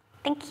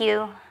 Thank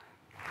you.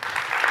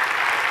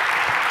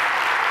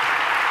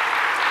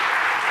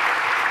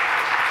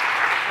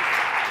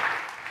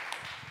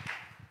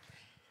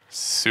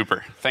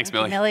 Super. Thanks,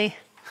 Millie. Millie.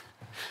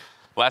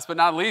 Last but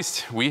not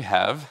least, we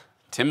have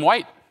Tim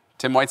White.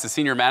 Tim White's the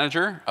Senior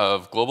Manager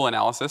of Global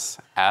Analysis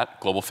at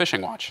Global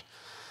Fishing Watch.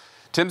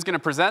 Tim's going to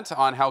present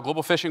on how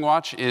Global Fishing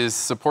Watch is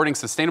supporting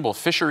sustainable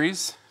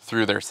fisheries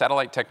through their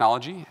satellite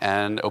technology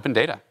and open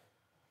data.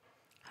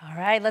 All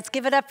right, let's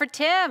give it up for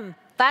Tim.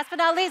 Last but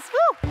not least,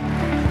 woo!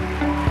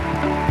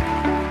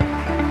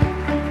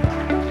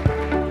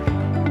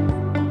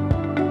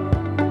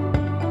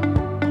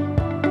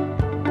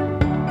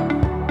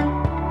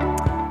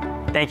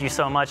 Thank you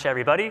so much,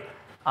 everybody.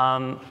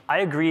 I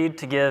agreed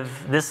to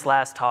give this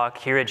last talk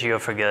here at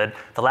Geo4Good,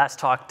 the last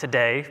talk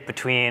today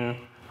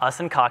between us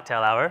and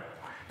cocktail hour,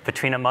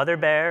 between a mother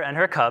bear and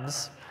her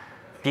cubs,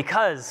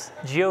 because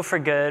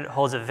Geo4Good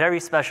holds a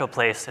very special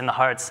place in the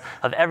hearts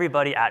of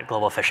everybody at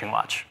Global Fishing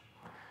Watch.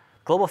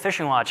 Global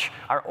Fishing Watch,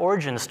 our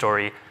origin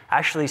story,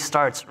 actually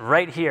starts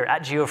right here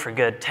at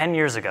Geo4Good 10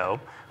 years ago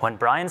when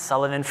Brian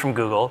Sullivan from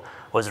Google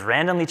was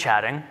randomly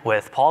chatting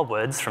with Paul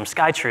Woods from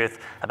SkyTruth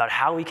about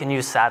how we can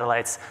use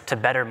satellites to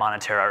better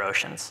monitor our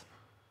oceans.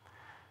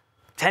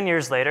 10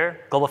 years later,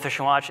 Global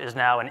Fishing Watch is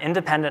now an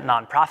independent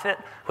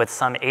nonprofit with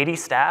some 80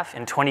 staff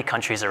in 20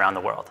 countries around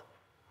the world.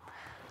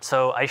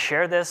 So I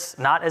share this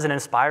not as an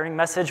inspiring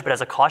message, but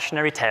as a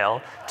cautionary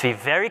tale to be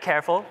very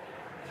careful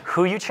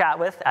who you chat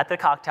with at the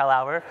cocktail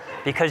hour,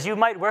 because you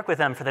might work with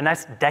them for the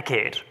next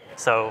decade.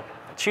 So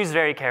choose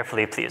very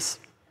carefully, please.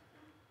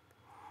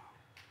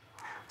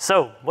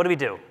 So what do we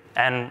do?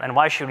 And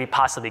why should we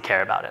possibly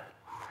care about it?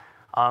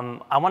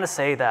 I want to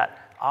say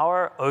that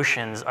our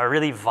oceans are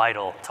really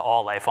vital to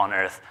all life on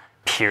Earth,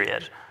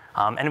 period.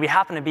 And we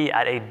happen to be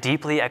at a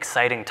deeply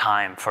exciting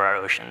time for our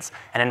oceans,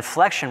 an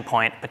inflection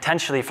point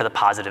potentially for the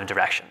positive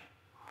direction.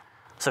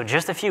 So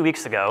just a few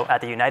weeks ago, at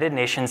the United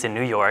Nations in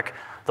New York,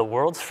 the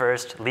world's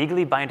first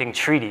legally binding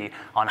treaty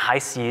on high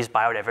seas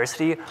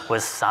biodiversity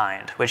was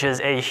signed, which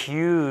is a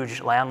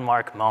huge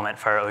landmark moment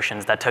for our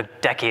oceans that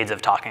took decades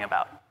of talking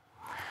about.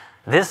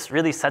 This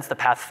really sets the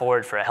path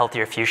forward for a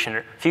healthier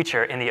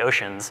future in the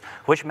oceans,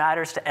 which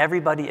matters to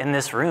everybody in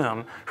this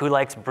room who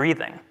likes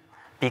breathing,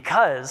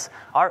 because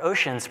our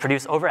oceans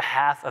produce over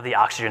half of the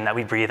oxygen that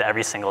we breathe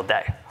every single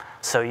day.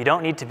 So you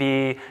don't need to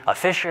be a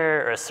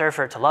fisher or a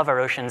surfer to love our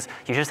oceans.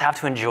 You just have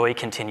to enjoy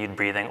continued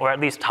breathing, or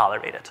at least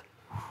tolerate it.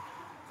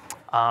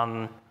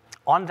 On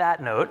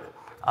that note,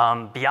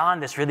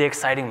 beyond this really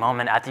exciting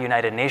moment at the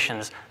United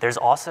Nations, there's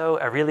also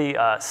a really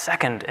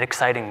second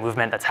exciting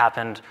movement that's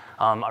happened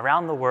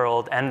around the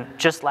world, and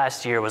just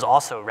last year was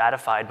also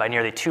ratified by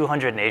nearly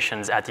 200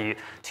 nations at the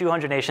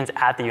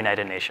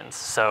United Nations.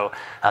 So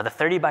the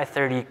 30 by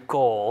 30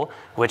 goal,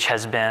 which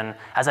has been,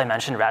 as I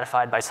mentioned,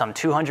 ratified by some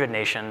 200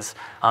 nations,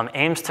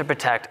 aims to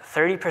protect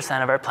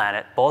 30% of our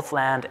planet, both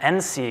land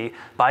and sea,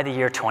 by the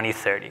year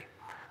 2030.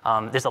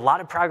 There's a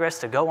lot of progress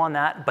to go on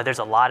that, but there's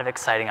a lot of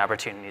exciting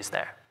opportunities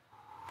there.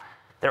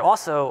 There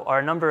also are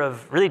a number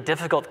of really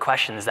difficult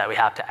questions that we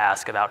have to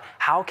ask about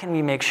how can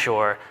we make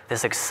sure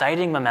this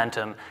exciting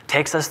momentum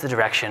takes us the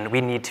direction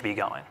we need to be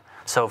going.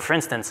 So for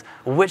instance,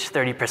 which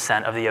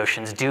 30% of the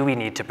oceans do we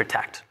need to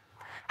protect?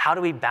 How do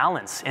we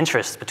balance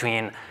interests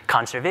between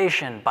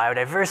conservation,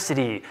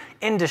 biodiversity,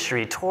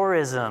 industry,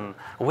 tourism,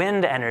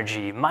 wind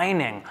energy,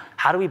 mining?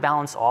 How do we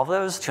balance all of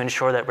those to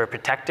ensure that we're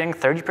protecting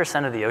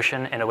 30% of the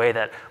ocean in a way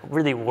that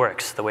really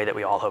works the way that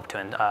we all hope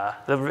to,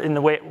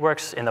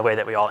 works in the way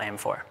that we all aim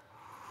for?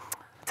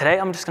 Today,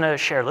 I'm just going to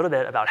share a little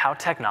bit about how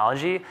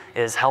technology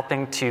is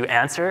helping to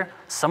answer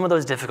some of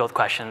those difficult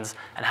questions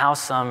and how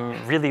some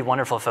really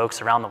wonderful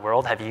folks around the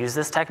world have used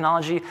this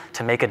technology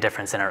to make a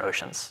difference in our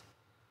oceans.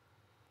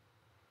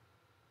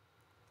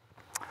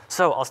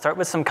 So I'll start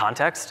with some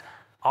context.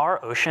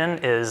 Our ocean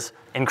is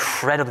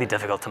incredibly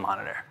difficult to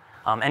monitor,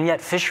 and yet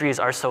fisheries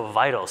are so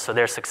vital, so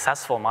their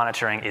successful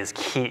monitoring is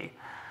key.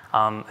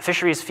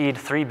 Fisheries feed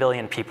 3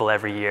 billion people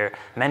every year,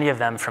 many of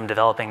them from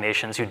developing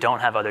nations who don't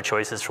have other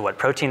choices for what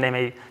protein they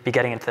may be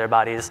getting into their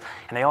bodies,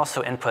 and they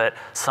also input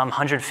some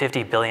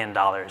 $150 billion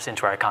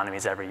into our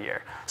economies every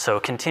year. So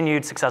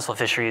continued successful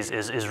fisheries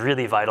is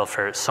really vital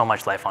for so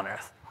much life on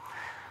Earth.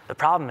 The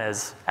problem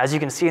is, as you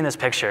can see in this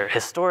picture,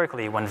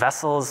 historically, when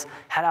vessels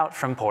head out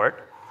from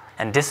port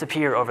and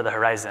disappear over the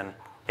horizon,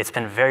 it's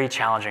been very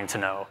challenging to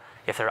know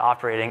if they're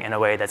operating in a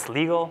way that's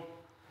legal,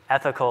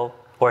 ethical,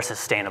 or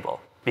sustainable,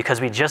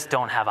 because we just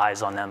don't have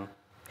eyes on them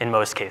in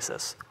most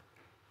cases.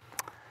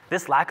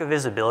 This lack of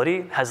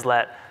visibility has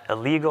let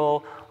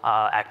illegal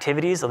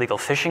activities, illegal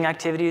fishing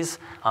activities,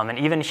 and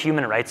even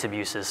human rights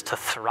abuses to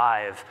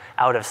thrive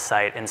out of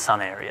sight in some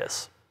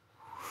areas.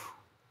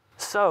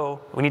 So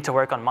we need to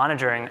work on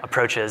monitoring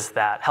approaches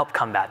that help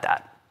combat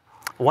that.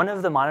 One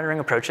of the monitoring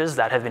approaches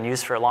that have been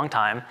used for a long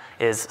time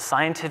is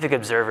scientific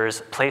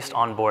observers placed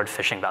on board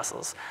fishing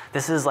vessels.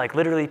 This is like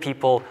literally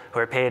people who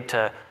are paid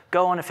to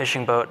go on a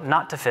fishing boat,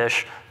 not to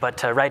fish, but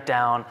to write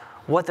down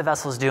what the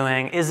vessel's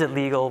doing, is it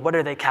legal, what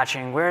are they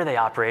catching, where are they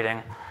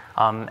operating,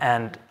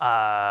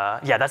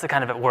 yeah, that's the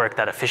kind of work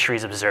that a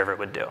fisheries observer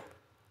would do.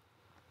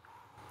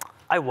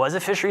 I was a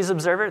fisheries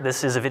observer.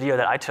 This is a video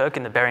that I took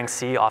in the Bering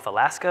Sea off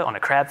Alaska on a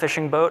crab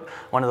fishing boat,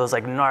 one of those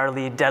like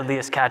gnarly,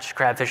 deadliest catch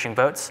crab fishing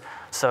boats.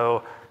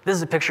 So this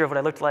is a picture of what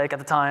I looked like at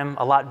the time,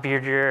 a lot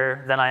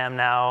beardier than I am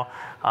now,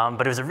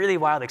 but it was a really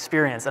wild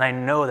experience, and I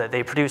know that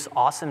they produce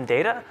awesome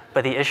data,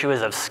 but the issue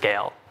is of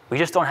scale. We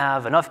just don't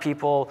have enough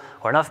people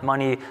or enough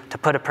money to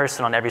put a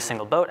person on every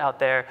single boat out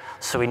there,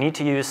 so we need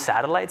to use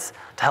satellites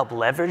to help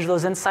leverage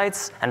those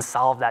insights and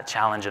solve that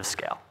challenge of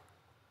scale.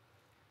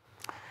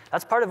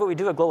 That's part of what we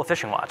do at Global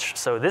Fishing Watch.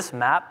 So this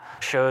map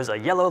shows a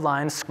yellow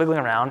line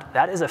squiggling around.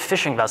 That is a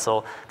fishing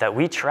vessel that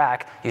we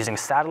track using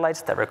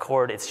satellites that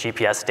record its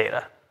GPS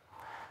data.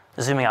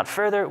 Zooming out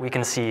further, we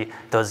can see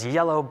those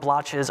yellow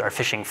blotches are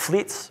fishing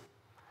fleets.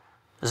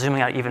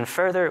 Zooming out even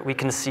further, we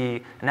can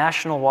see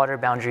national water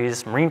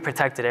boundaries, marine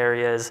protected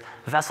areas,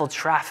 vessel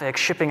traffic,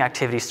 shipping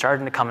activity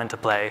starting to come into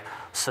play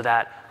so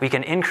that we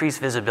can increase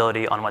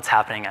visibility on what's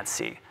happening at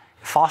sea.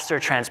 Foster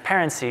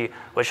transparency,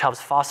 which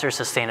helps foster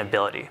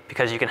sustainability,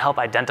 because you can help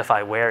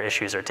identify where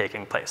issues are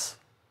taking place.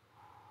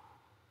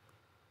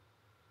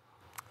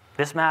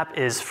 This map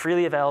is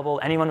freely available.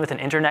 Anyone with an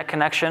internet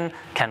connection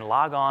can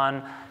log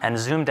on and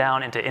zoom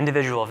down into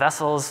individual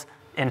vessels,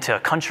 into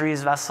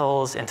countries'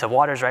 vessels, into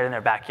waters right in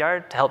their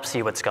backyard to help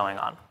see what's going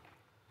on.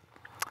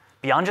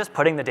 Beyond just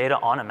putting the data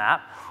on a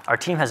map, our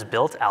team has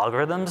built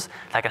algorithms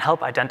that can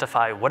help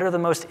identify what are the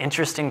most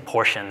interesting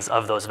portions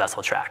of those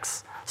vessel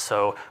tracks.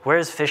 So where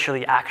is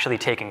fishing actually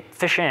taking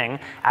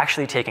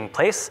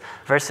place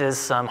versus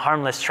some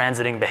harmless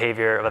transiting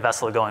behavior of a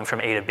vessel going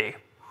from A to B?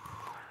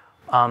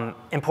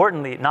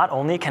 Importantly, not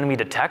only can we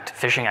detect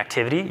fishing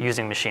activity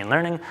using machine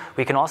learning,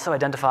 we can also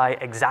identify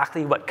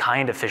exactly what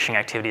kind of fishing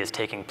activity is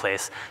taking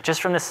place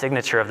just from the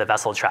signature of the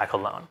vessel track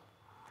alone.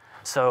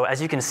 So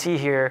as you can see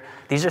here,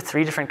 these are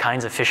 3 different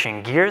kinds of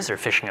fishing gears or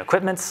fishing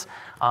equipments.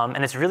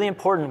 And it's really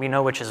important we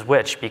know which is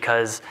which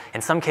because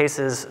in some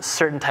cases,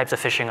 certain types of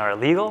fishing are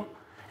illegal.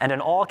 And in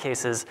all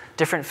cases,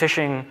 different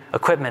fishing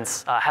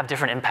equipments have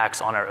different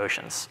impacts on our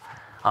oceans.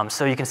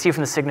 So you can see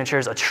from the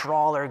signatures, a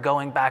trawler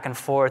going back and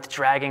forth,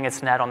 dragging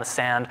its net on the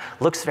sand,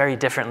 looks very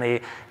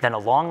differently than a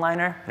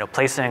longliner,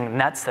 placing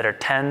nets that are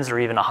tens or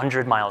even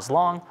 100 miles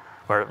long,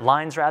 or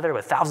lines rather,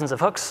 with thousands of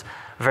hooks,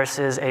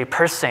 versus a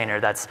purse seiner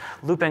that's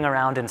looping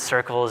around in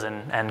circles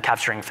and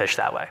capturing fish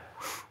that way.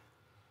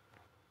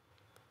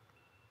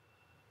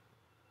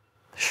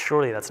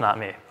 Surely that's not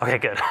me. Okay,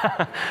 good.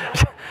 I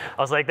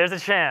was like, there's a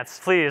chance,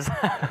 please.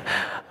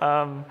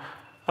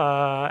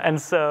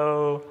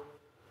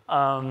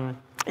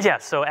 Yeah,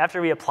 so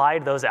after we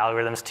applied those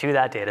algorithms to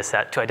that data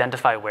set to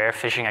identify where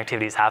fishing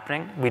activity is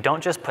happening, we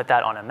don't just put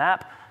that on a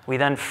map, we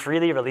then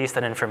freely release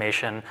that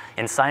information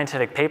in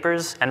scientific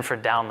papers and for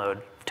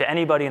download to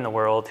anybody in the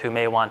world who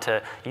may want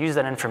to use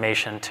that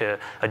information to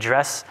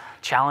address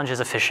challenges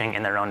of fishing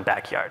in their own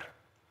backyard.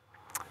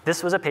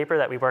 This was a paper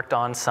that we worked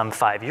on some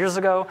 5 years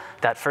ago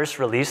that first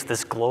released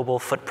this global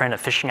footprint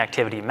of fishing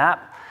activity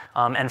map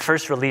and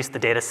first released the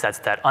data sets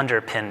that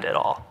underpinned it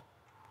all.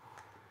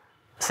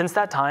 Since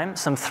that time,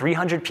 some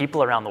 300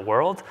 people around the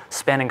world,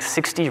 spanning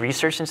 60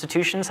 research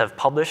institutions, have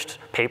published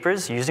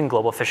papers using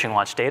Global Fishing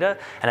Watch data.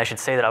 And I should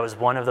say that I was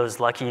one of those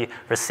lucky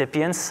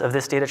recipients of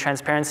this data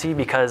transparency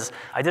because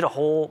I did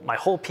my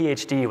whole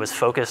PhD was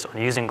focused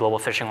on using Global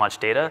Fishing Watch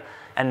data.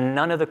 And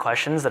none of the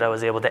questions that I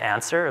was able to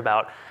answer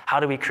about how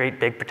do we create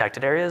big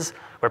protected areas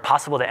were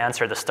possible to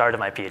answer at the start of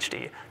my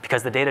PhD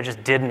because the data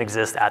just didn't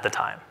exist at the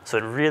time. So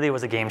it really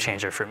was a game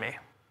changer for me.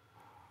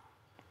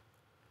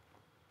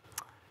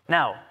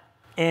 Now,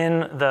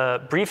 in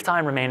the brief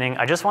time remaining,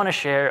 I just want to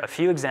share a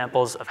few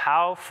examples of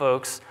how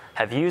folks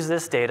have used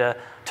this data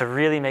to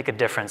really make a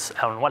difference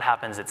on what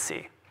happens at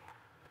sea.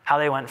 How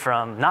they went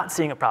from not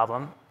seeing a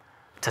problem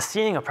to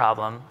seeing a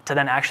problem to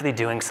then actually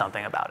doing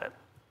something about it.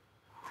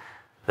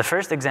 The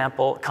first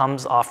example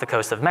comes off the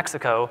coast of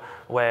Mexico,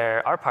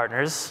 where our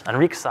partners,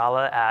 Enrique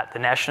Sala at the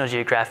National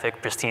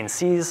Geographic Pristine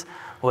Seas,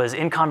 was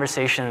in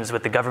conversations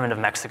with the government of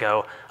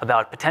Mexico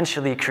about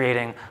potentially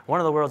creating one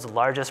of the world's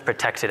largest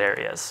protected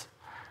areas.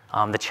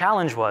 The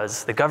challenge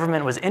was the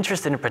government was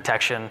interested in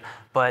protection,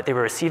 but they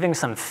were receiving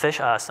some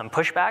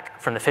pushback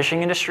from the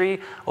fishing industry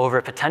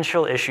over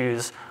potential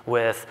issues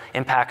with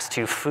impacts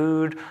to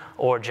food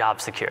or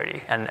job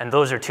security. And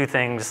those are 2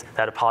 things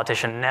that a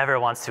politician never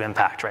wants to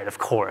impact, right, of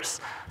course.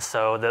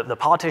 So the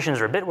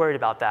politicians were a bit worried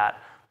about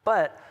that,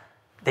 but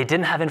they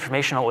didn't have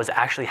information on what was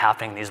actually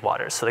happening in these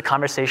waters. So the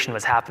conversation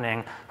was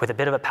happening with a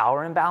bit of a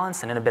power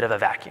imbalance and in a bit of a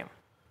vacuum.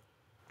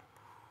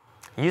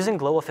 Using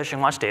Global Fishing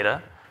Watch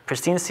data,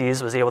 Pristine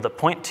Seas was able to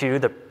point to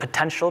the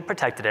potential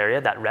protected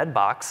area, that red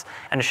box,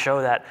 and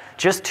show that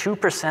just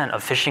 2%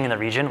 of fishing in the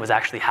region was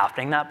actually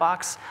happening in that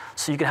box.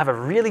 So you could have a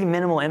really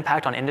minimal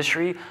impact on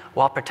industry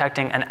while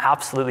protecting an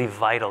absolutely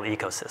vital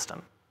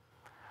ecosystem.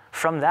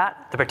 From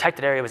that, the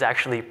protected area was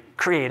actually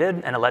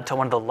created, and it led to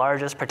one of the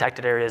largest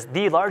protected areas,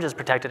 the largest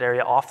protected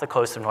area off the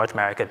coast of North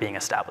America being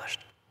established.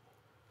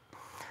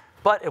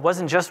 But it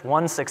wasn't just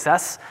one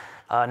success.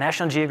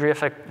 National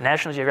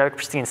Geographic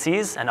Pristine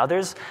Seas and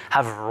others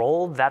have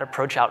rolled that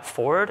approach out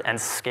forward and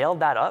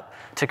scaled that up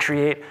to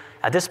create,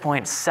 at this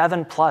point,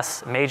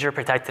 7+ major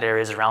protected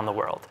areas around the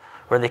world,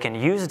 where they can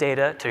use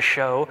data to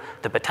show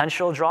the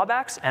potential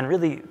drawbacks and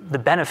really the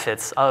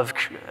benefits of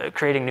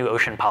creating new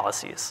ocean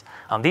policies.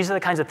 These are the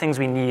kinds of things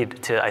we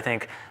need to, I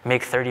think,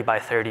 make 30 by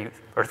 30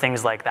 or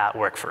things like that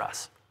work for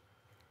us.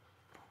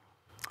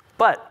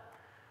 But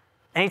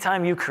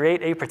anytime you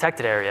create a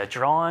protected area,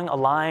 drawing a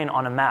line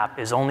on a map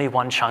is only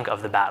one chunk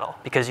of the battle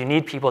because you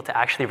need people to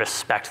actually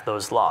respect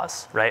those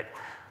laws, right?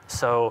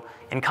 So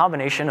in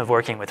combination of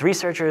working with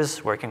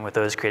researchers, working with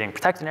those creating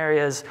protected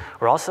areas,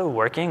 we're also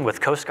working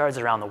with coast guards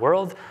around the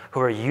world who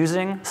are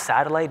using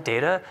satellite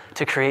data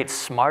to create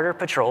smarter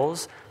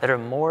patrols that are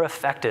more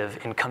effective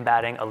in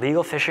combating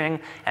illegal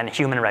fishing and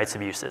human rights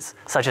abuses,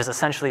 such as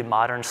essentially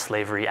modern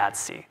slavery at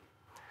sea.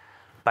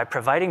 By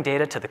providing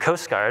data to the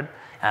Coast Guard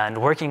and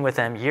working with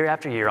them year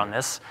after year on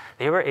this,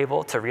 they were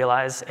able to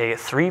realize a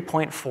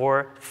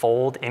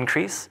 3.4-fold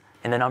increase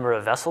in the number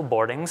of vessel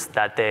boardings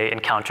that they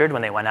encountered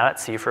when they went out at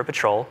sea for a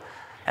patrol,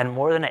 and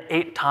more than an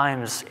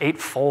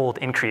 8-fold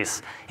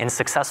increase in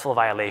successful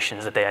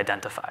violations that they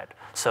identified.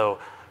 So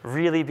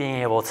really being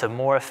able to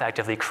more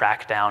effectively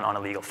crack down on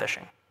illegal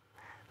fishing.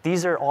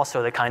 These are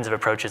also the kinds of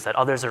approaches that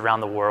others around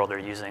the world are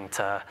using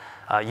to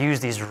use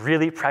these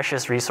really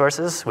precious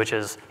resources, which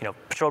is,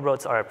 patrol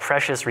boats are a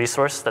precious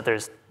resource that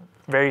there's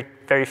very,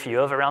 very few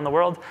of around the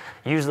world,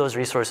 use those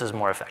resources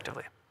more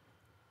effectively.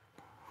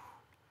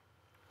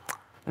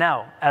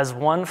 Now, as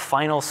one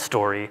final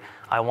story,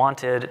 I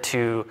wanted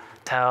to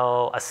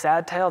tell a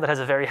sad tale that has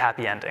a very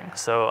happy ending.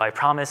 So I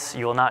promise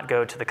you will not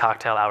go to the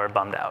cocktail hour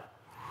bummed out.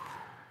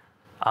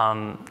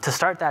 To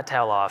start that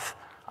tale off,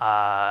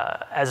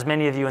 as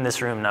many of you in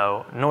this room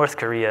know, North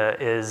Korea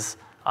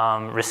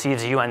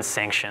receives UN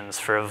sanctions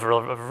for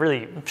a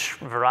really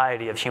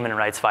variety of human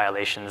rights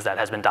violations that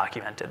has been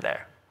documented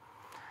there.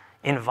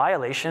 In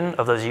violation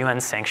of those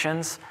UN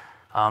sanctions,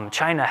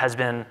 China has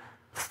been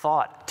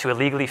thought to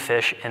illegally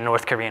fish in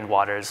North Korean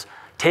waters,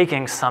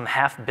 taking some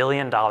 $500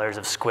 million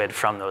of squid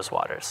from those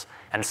waters.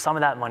 And some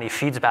of that money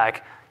feeds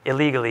back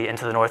illegally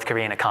into the North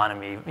Korean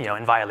economy,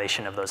 in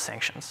violation of those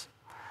sanctions.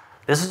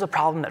 This is a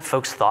problem that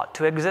folks thought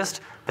to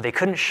exist, but they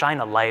couldn't shine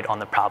a light on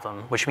the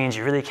problem, which means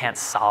you really can't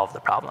solve the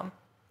problem.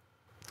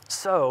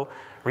 So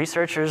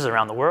researchers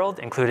around the world,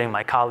 including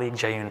my colleague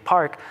Jae-yoon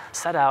Park,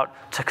 set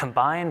out to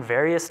combine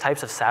various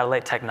types of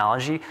satellite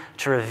technology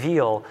to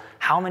reveal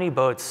how many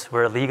boats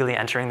were illegally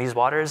entering these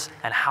waters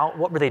and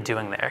what were they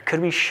doing there.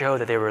 Could we show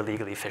that they were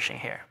illegally fishing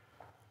here?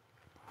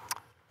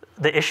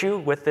 The issue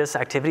with this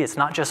activity, it's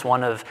not just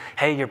one of,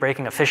 hey, you're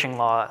breaking a fishing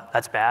law,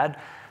 that's bad.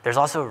 There's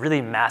also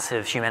really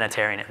massive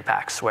humanitarian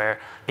impacts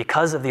where,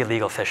 because of the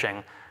illegal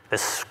fishing,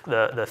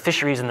 the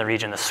fisheries in the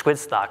region, the squid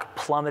stock,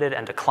 plummeted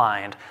and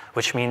declined,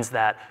 which means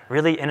that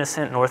really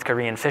innocent North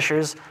Korean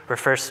fishers were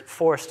first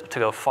forced to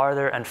go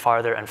farther and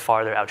farther and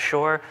farther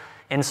outshore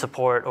in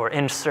support or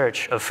in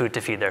search of food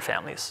to feed their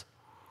families.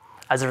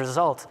 As a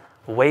result,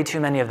 way too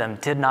many of them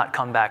did not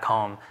come back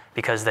home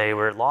because they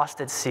were lost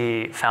at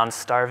sea, found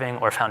starving,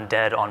 or found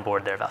dead on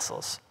board their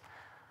vessels.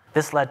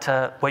 This led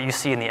to what you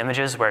see in the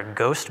images where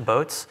ghost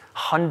boats,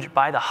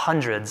 by the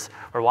hundreds,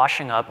 were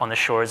washing up on the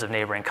shores of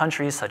neighboring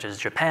countries such as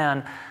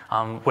Japan,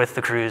 with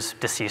the crews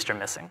deceased or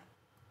missing.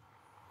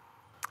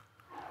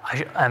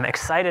 I'm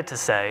excited to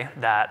say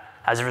that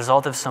as a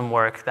result of some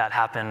work that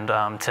happened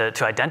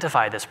to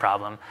identify this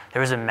problem, there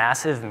was a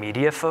massive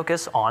media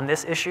focus on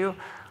this issue.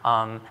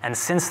 And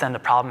since then, the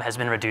problem has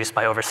been reduced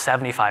by over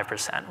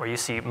 75%, where you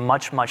see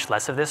much, much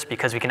less of this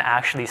because we can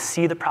actually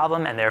see the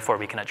problem and therefore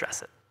we can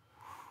address it.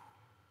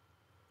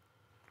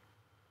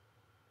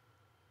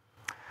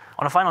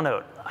 On a final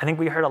note, I think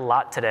we heard a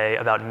lot today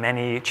about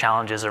many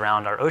challenges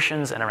around our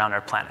oceans and around our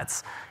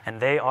planets, and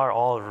they are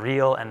all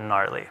real and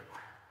gnarly.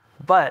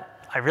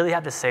 But I really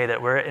have to say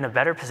that we're in a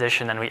better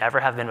position than we ever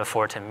have been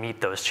before to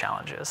meet those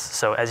challenges.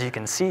 So as you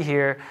can see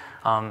here,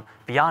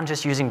 beyond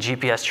just using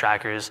GPS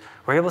trackers,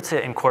 we're able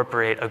to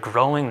incorporate a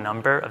growing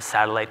number of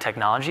satellite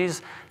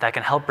technologies that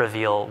can help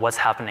reveal what's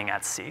happening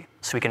at sea,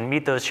 so we can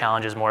meet those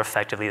challenges more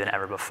effectively than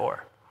ever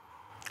before.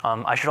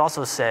 I should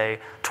also say,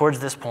 towards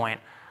this point,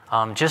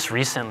 just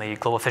recently,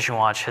 Global Fishing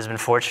Watch has been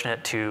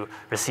fortunate to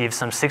receive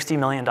some $60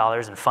 million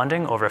in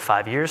funding over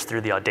 5 years through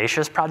the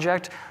Audacious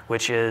project,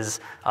 which is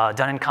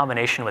done in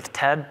combination with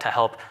TED to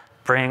help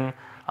bring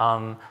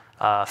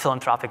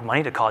philanthropic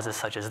money to causes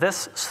such as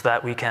this so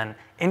that we can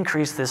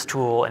increase this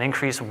tool and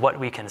increase what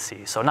we can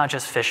see. So not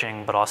just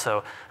fishing, but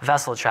also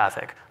vessel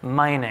traffic,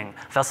 mining,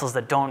 vessels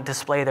that don't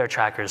display their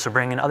trackers, so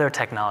bring in other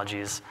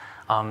technologies.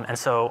 And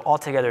so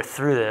altogether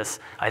through this,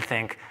 I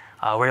think,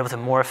 we're able to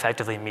more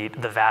effectively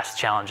meet the vast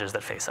challenges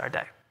that face our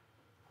day.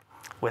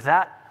 With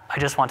that, I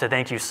just want to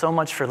thank you so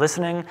much for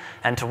listening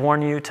and to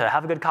warn you to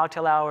have a good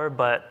cocktail hour,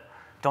 but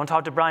don't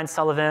talk to Brian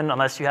Sullivan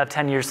unless you have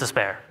 10 years to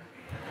spare.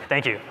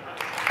 Thank you.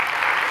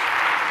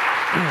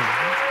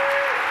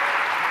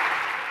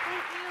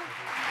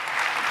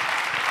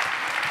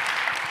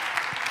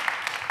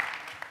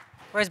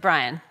 Where's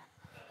Brian?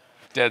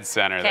 Dead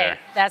center there.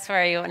 That's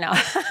where you know.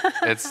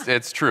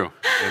 It's true.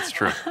 It's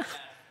true.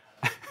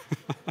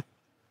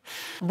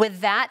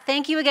 With that,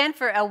 thank you again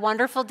for a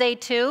wonderful day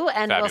 2,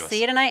 and Fabulous. We'll see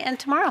you tonight and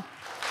tomorrow.